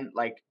sugar, then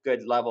like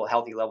good level,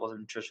 healthy levels of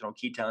nutritional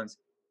ketones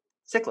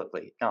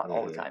cyclically, not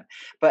all the Mhm. time.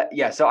 But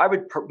yeah, so I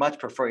would much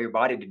prefer your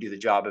body to do the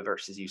job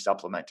versus you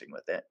supplementing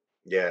with it.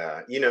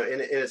 Yeah,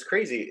 and it's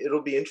crazy.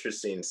 It'll be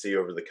interesting to see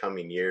over the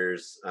coming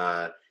years,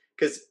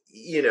 because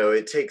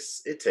it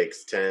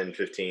takes 10,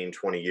 15,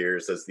 20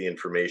 years as the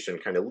information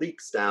kind of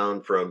leaks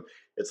down from.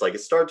 It's like it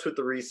starts with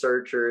the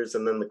researchers,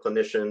 and then the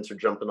clinicians are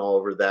jumping all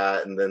over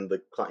that, and then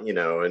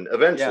and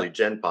eventually Yeah.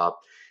 Gen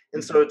Pop.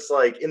 And so Hmm. it's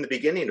like in the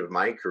beginning of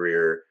my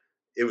career,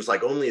 it was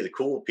like only the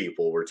cool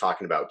people were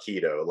talking about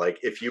keto. Like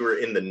if you were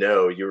in the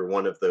know, you were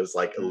one of those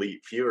like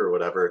elite few or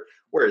whatever.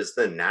 Whereas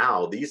then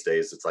now these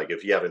days, it's like,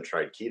 if you haven't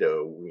tried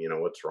keto,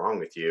 what's wrong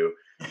with you?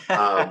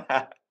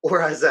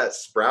 Whereas at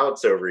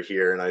Sprouts over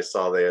here, and I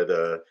saw they had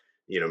a,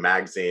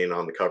 magazine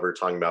on the cover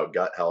talking about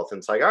gut health. And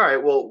it's like, all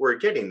right, well, we're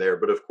getting there.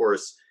 But of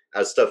course,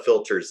 as stuff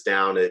filters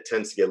down, it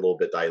tends to get a little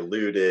bit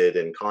diluted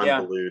and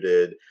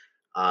convoluted.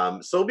 So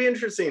it'll be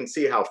interesting to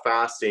see how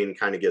fasting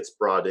kind of gets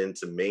brought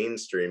into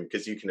mainstream,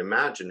 because you can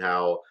imagine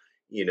how,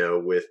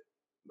 with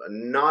a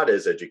not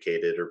as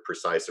educated or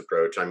precise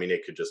approach, I mean,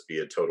 it could just be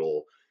a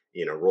total,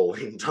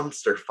 rolling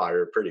dumpster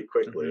fire pretty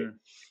quickly. Mm-hmm.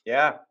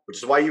 Yeah. Which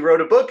is why you wrote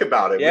a book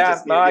about it.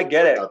 Yeah, no, I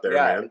get it. Out there,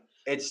 yeah, man.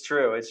 It's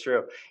true. It's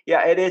true.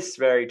 Yeah, it is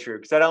very true.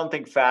 Because I don't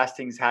think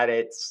fasting's had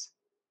its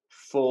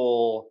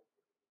full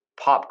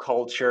pop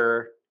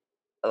culture,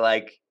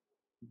 like,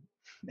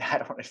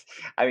 I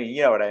mean,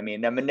 you know what I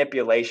mean? The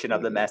manipulation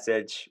of the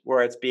message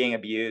where it's being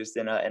abused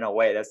in a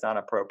way that's not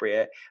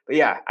appropriate. But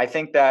yeah, I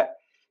think that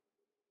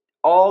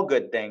all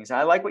good things, and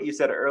I like what you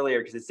said earlier,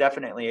 because it's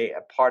definitely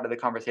a part of the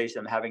conversation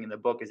I'm having in the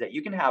book, is that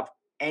you can have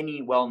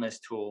any wellness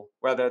tool,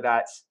 whether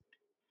that's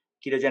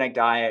ketogenic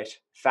diet,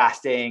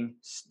 fasting,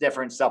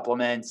 different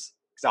supplements,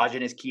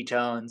 exogenous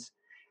ketones.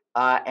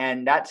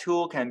 And that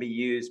tool can be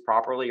used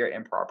properly or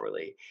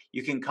improperly.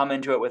 You can come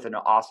into it with an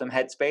awesome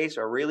headspace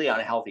or really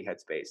unhealthy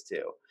headspace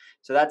too.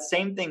 So that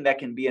same thing that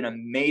can be an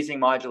amazing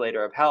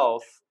modulator of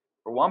health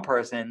for one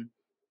person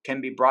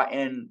can be brought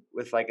in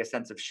with like a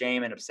sense of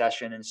shame and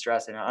obsession and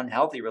stress and an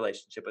unhealthy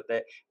relationship with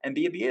it and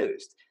be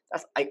abused.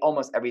 That's like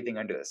almost everything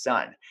under the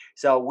sun.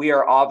 So we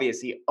are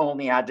obviously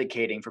only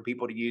advocating for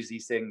people to use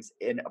these things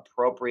in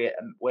appropriate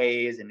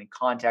ways and in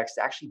context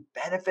to actually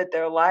benefit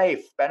their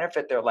life.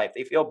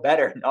 They feel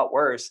better, not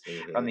worse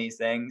from these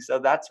things. So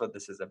that's what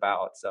this is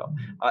about. So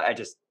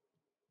but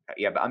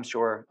I'm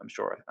sure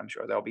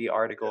there'll be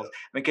articles. I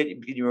mean,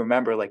 can you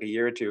remember like a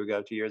year or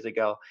 2 years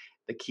ago,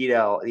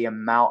 the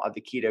amount of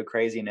the keto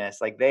craziness,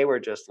 like they were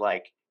just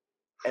like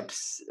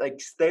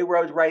they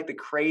would write the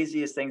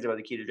craziest things about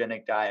the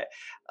ketogenic diet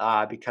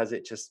because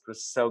it just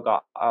was so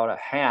got out of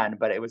hand,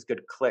 but it was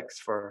good clicks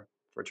for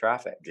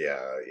traffic. Yeah.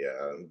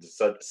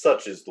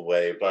 Such is the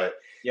way. But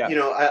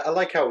I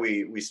like how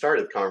we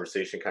started the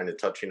conversation kind of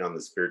touching on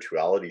the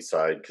spirituality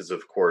side, because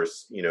of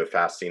course,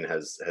 fasting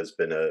has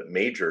been a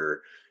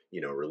major,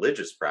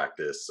 religious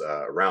practice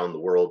around the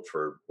world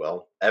for,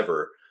 well,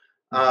 ever.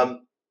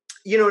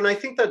 And I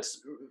think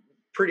that's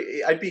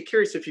I'd be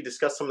curious if you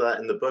discuss some of that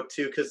in the book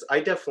too, because I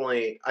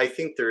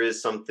think there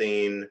is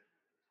something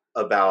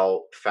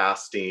about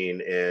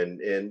fasting and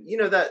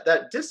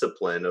that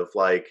discipline of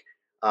like,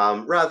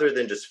 rather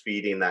than just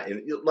feeding that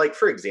in, like,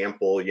 for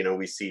example,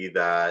 we see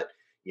that,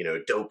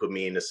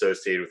 dopamine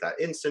associated with that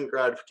instant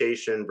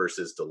gratification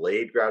versus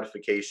delayed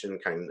gratification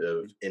kind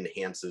of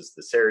enhances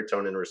the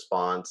serotonin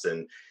response.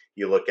 And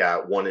you look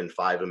at 1 in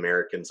 5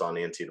 Americans on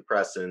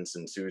antidepressants,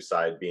 and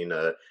suicide being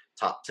a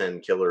top 10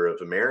 killer of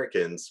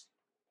Americans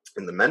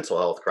in the mental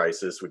health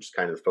crisis, which is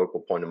kind of the focal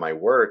point of my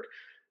work.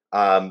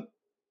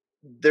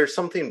 There's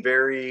something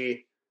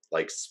very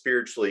like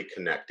spiritually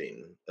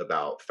connecting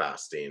about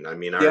fasting. I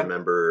mean, I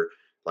remember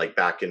like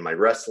back in my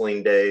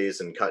wrestling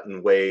days and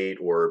cutting weight,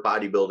 or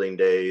bodybuilding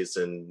days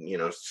and,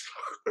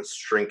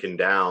 shrinking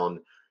down,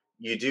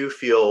 you do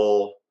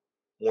feel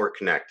more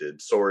connected.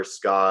 Source,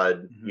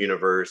 God,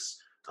 universe.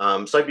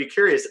 So I'd be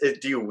curious,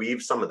 do you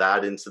weave some of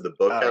that into the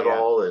book at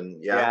all?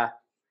 And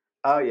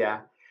Oh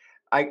yeah.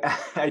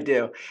 I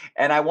do.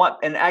 And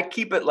I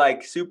keep it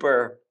like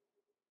super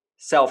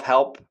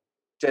self-help,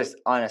 just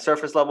on a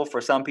surface level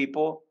for some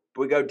people.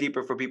 We go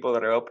deeper for people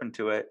that are open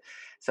to it.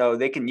 So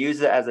they can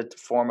use it as a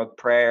form of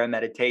prayer and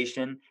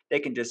meditation. They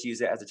can just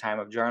use it as a time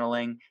of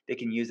journaling. They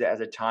can use it as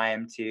a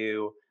time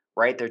to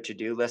write their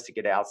to-do list to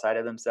get outside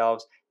of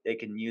themselves. They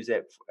can use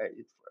it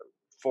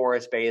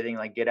forest bathing,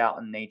 like get out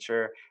in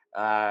nature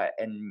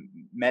and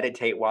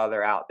meditate while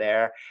they're out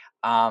there.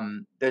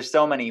 There's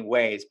so many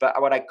ways,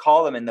 but what I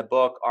call them in the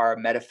book are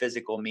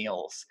metaphysical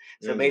meals.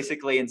 So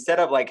basically, instead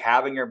of like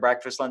having your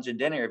breakfast, lunch, and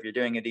dinner, if you're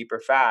doing a deeper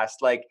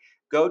fast, like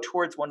go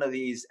towards one of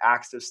these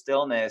acts of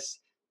stillness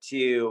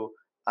to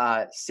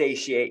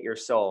satiate your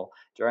soul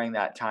during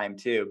that time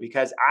too.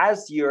 Because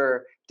as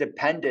your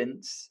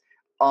dependence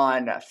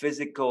on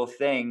physical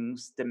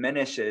things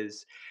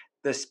diminishes,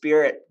 the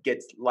spirit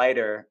gets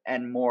lighter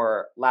and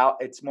more loud.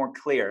 It's more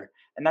clear.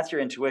 And that's your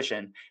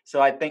intuition.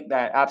 So I think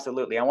that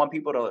absolutely, I want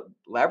people to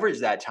leverage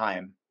that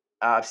time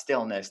of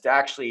stillness to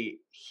actually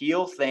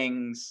heal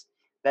things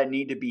that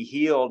need to be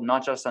healed,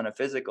 not just on a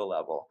physical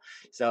level.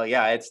 So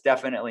yeah, it's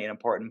definitely an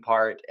important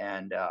part,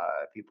 and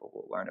people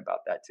will learn about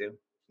that too.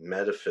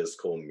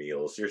 Metaphysical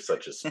meals. You're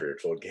such a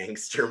spiritual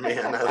gangster,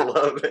 man. I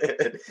love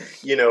it.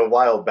 A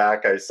while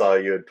back I saw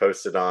you had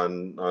posted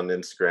on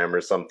Instagram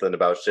or something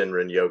about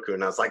Shinrin Yoku,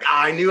 and I was like,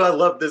 I knew I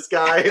loved this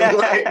guy.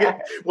 Like,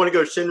 want to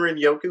go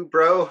Shinrin Yoku,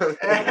 bro?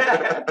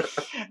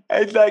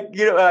 It's like,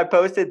 I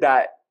posted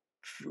that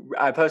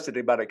I posted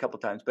about it a couple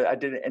times, but I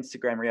did an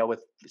Instagram reel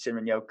with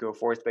Shinrin-yoku,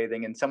 forest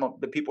bathing, and some of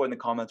the people in the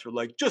comments were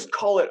like, "Just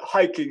call it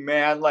hiking,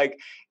 man! Like,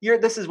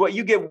 this is what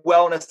you give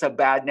wellness a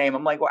bad name."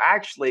 I'm like, well,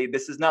 actually,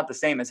 this is not the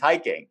same as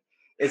hiking.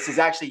 This is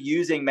actually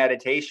using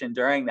meditation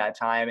during that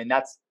time, and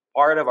that's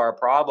part of our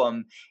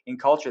problem in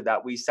culture,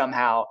 that we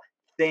somehow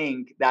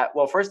think that,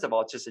 well, first of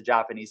all, it's just a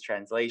Japanese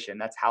translation.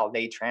 That's how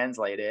they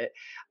translate it.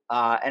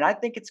 And I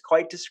think it's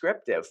quite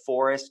descriptive.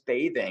 Forest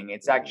bathing.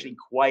 It's actually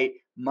quite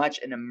much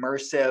an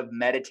immersive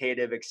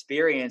meditative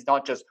experience,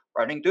 not just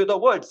running through the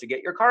woods to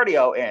get your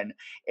cardio in.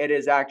 It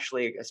is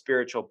actually a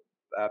spiritual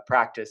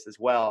practice as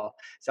well.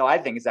 So I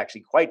think it's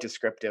actually quite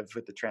descriptive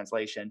with the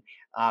translation.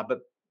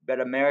 But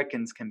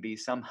Americans can be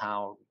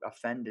somehow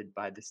offended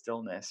by the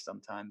stillness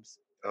sometimes.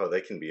 Oh,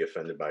 they can be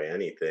offended by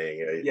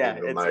anything. Yeah,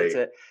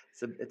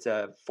 it's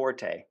a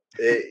forte.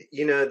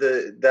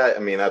 That, I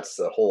mean, that's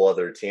a whole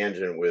other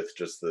tangent with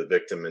just the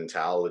victim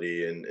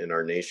mentality in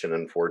our nation,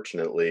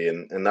 unfortunately,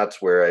 and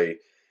that's where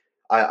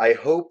I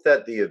hope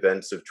that the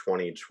events of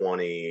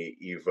 2020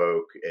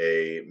 evoke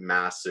a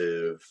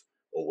massive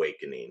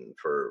awakening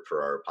for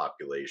our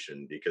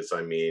population, because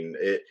I mean,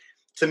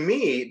 to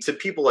me, to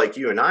people like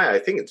you and I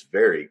think it's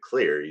very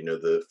clear.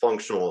 The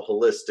functional,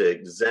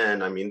 holistic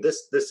Zen. I mean,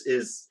 this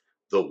is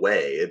the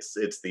way.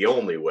 It's the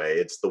only way.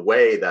 It's the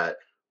way that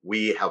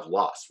we have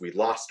lost. We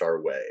lost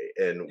our way,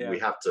 and we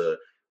have to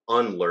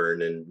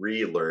unlearn and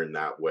relearn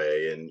that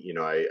way. And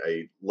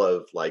I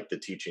love like the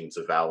teachings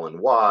of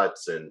Alan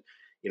Watts, and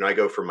I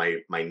go for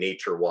my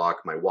nature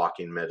walk, my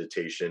walking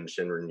meditation,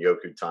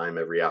 Shinrin-yoku time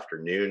every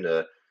afternoon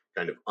to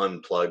kind of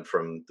unplug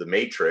from the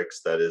matrix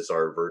that is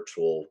our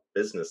virtual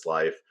business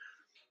life.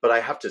 But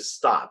I have to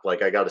stop.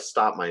 Like, I got to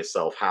stop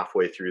myself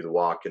halfway through the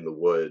walk in the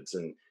woods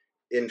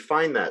and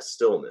find that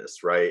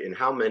stillness, right? And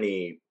how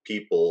many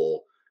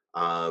people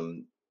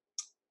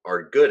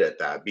are good at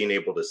that, being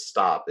able to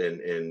stop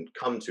and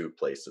come to a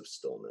place of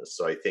stillness.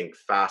 So I think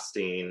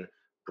fasting,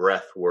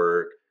 breath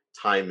work,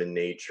 time in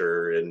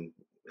nature, and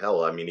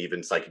hell, I mean,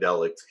 even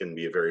psychedelics can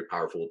be a very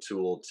powerful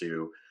tool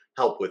to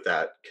help with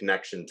that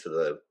connection to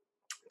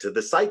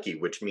the psyche,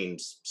 which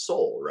means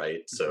soul, right?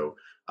 Mm-hmm. So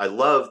I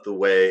love the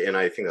way, and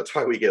I think that's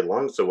why we get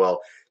along so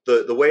well,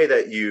 the way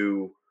that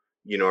you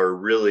are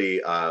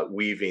really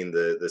weaving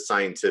the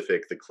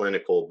scientific, the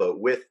clinical, but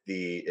with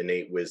the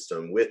innate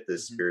wisdom, with the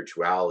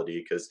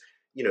spirituality, because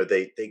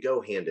they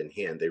go hand in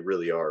hand. They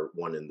really are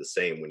one and the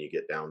same when you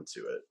get down to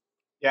it.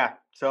 Yeah,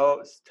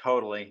 so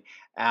totally.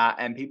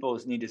 And people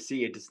need to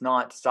see it. It's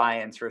not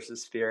science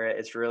versus spirit.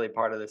 It's really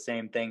part of the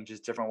same thing,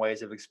 just different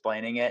ways of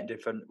explaining it,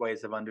 different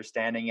ways of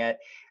understanding it.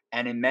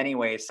 And in many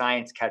ways,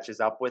 science catches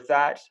up with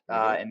that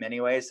in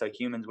many ways. So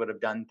humans would have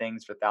done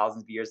things for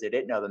thousands of years. They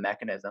didn't know the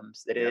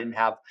mechanisms. They didn't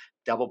have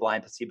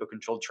double-blind,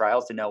 placebo-controlled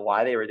trials to know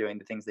why they were doing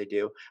the things they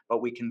do.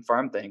 But we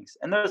confirm things.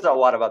 And there's a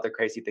lot of other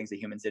crazy things that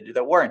humans did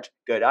that weren't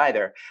good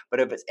either. But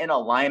if it's in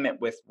alignment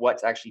with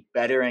what's actually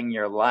bettering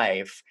your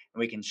life, and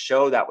we can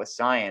show that with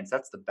science,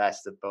 that's the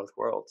best of both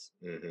worlds.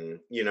 Mm-hmm.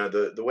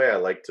 The way I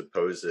like to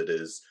pose it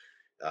is,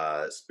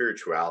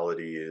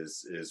 spirituality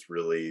is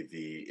really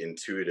the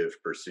intuitive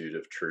pursuit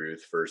of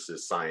truth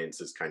versus science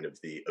is kind of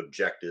the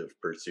objective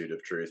pursuit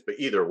of truth. But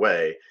either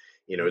way,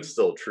 it's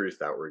still truth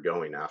that we're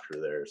going after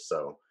there.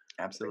 So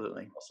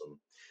absolutely awesome.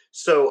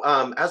 So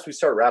as we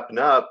start wrapping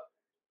up,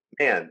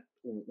 man,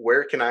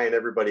 where can I and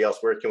everybody else,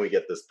 where can we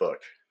get this book?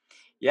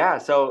 Yeah,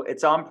 so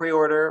it's on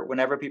pre-order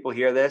whenever people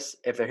hear this.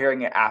 If they're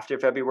hearing it after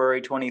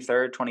February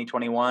 23rd,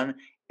 2021,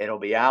 it'll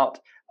be out.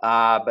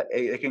 But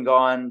it can go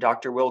on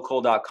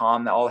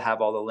drwillcole.com. I'll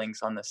have all the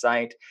links on the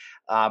site.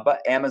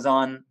 But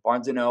Amazon,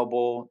 Barnes &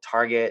 Noble,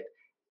 Target,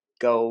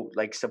 go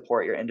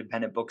support your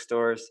independent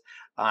bookstores.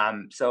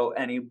 So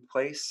any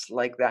place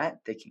like that,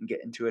 they can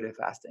get intuitive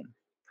fasting.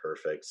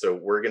 Perfect. So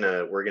we're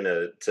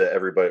gonna to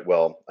everybody.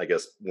 Well, I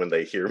guess when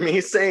they hear me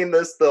saying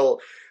this, they'll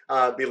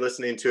be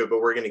listening to it.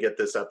 But we're gonna get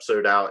this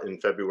episode out in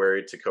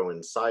February to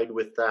coincide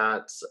with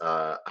that.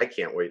 I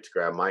can't wait to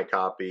grab my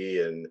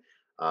copy. And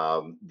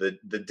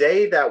the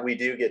day that we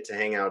do get to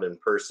hang out in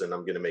person,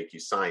 I'm gonna make you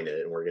sign it,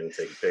 and we're gonna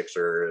take a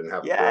picture and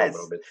have a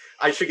moment.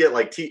 I should get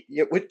do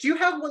you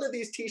have one of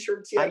these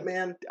T-shirts yet,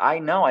 man? I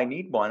know I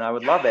need one. I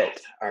would love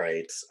it. All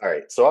right.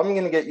 So I'm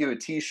gonna get you a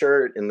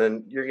T-shirt, and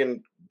then you're gonna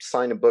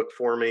sign a book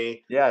for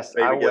me. Yes,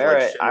 I will wear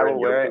it. I will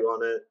wear it. On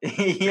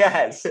it.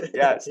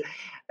 Yes.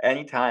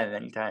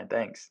 Anytime.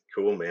 Thanks.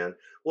 Cool, man.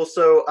 Well,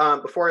 so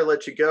before I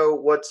let you go,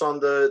 what's on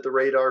the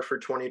radar for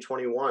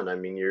 2021? I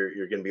mean, you're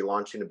going to be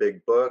launching a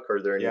big book. Are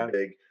there any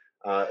big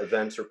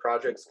events or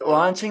projects going on?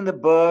 Launching the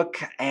book,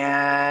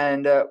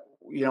 and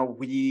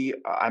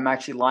I'm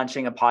actually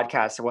launching a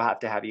podcast, so we'll have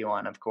to have you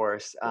on, of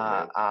course.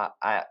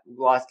 I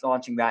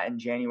launching that in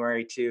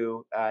January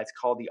too. It's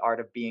called The Art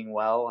of Being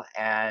Well,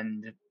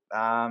 and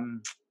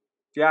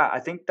I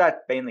think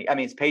that mainly,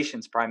 it's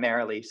patience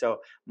primarily. So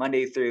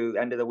Monday through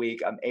the end of the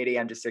week, 8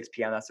 a.m. to 6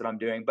 p.m. That's what I'm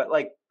doing. But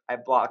I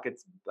block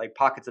it's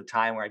pockets of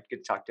time where I get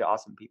to talk to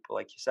awesome people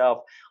like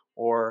yourself,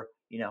 or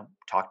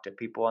talk to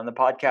people on the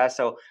podcast.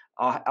 So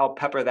I'll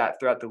pepper that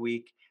throughout the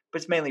week.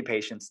 But it's mainly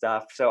patient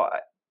stuff. So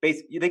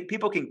you think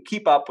people can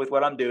keep up with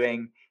what I'm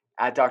doing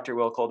at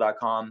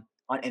drwillcole.com,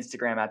 on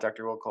Instagram at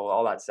drwillcole,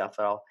 all that stuff.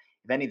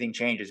 If anything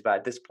changes, but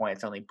at this point,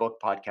 it's only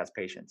book, podcast,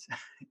 patients,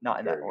 not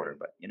in that order,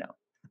 but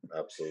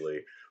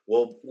Absolutely.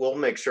 We'll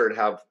make sure to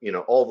have,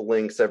 all the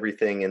links,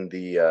 everything in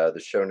the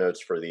show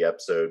notes for the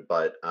episode.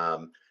 But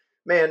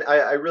man,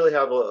 I really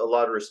have a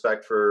lot of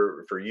respect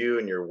for you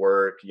and your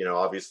work.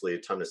 Obviously a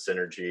ton of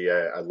synergy.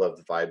 I love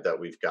the vibe that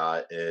we've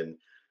got. And,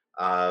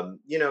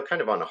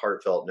 kind of on a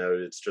heartfelt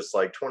note, it's just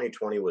like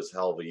 2020 was a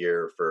hell of a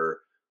year for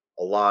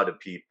a lot of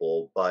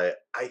people. But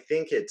I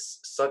think it's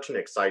such an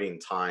exciting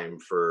time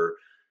for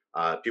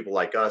people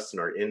like us in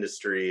our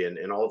industry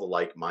and all the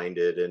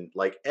like-minded, and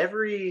like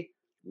every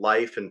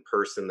life and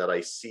person that I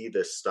see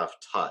this stuff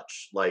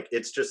touch, like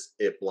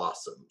it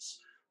blossoms.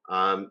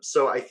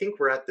 So I think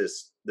we're at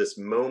this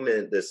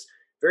moment, this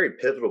very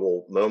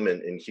pivotal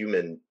moment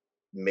in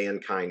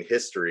mankind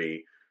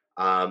history,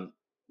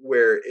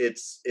 where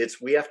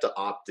we have to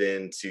opt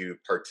in to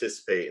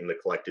participate in the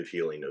collective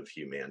healing of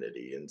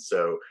humanity. And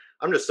so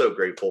I'm just so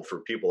grateful for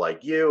people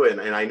like you, and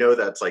I know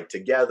that's like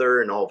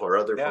together and all of our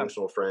other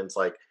functional friends,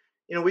 like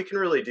we can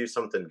really do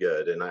something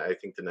good. And I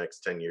think the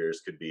next 10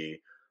 years could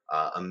be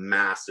a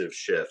massive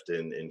shift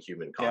in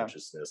human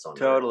consciousness. On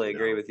totally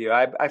agree with you.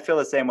 I feel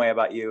the same way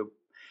about you.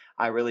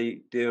 I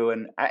really do.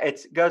 And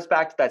it goes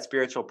back to that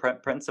spiritual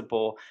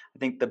principle. I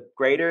think the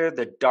greater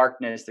the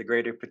darkness, the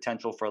greater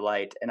potential for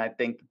light. And I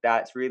think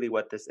that's really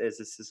what this is.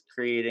 This is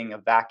creating a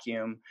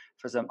vacuum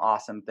for some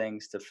awesome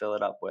things to fill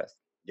it up with.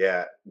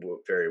 Yeah,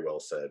 very well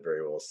said.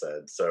 Very well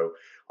said. So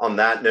on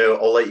that note,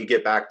 I'll let you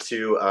get back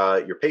to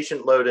your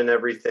patient load and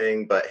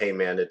everything. But hey,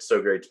 man, it's so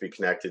great to be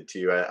connected to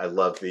you. I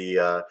love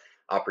the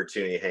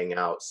opportunity to hang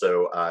out.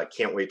 So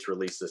can't wait to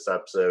release this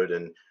episode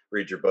and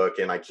read your book.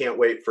 And I can't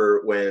wait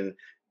for when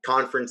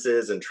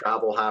conferences and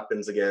travel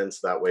happens again,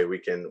 so that way we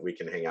can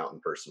hang out in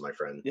person, my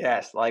friend.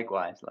 Yes,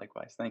 likewise.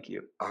 Thank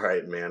you. All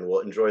right, man.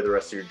 Well, enjoy the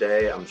rest of your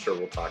day. I'm sure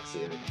we'll talk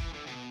soon.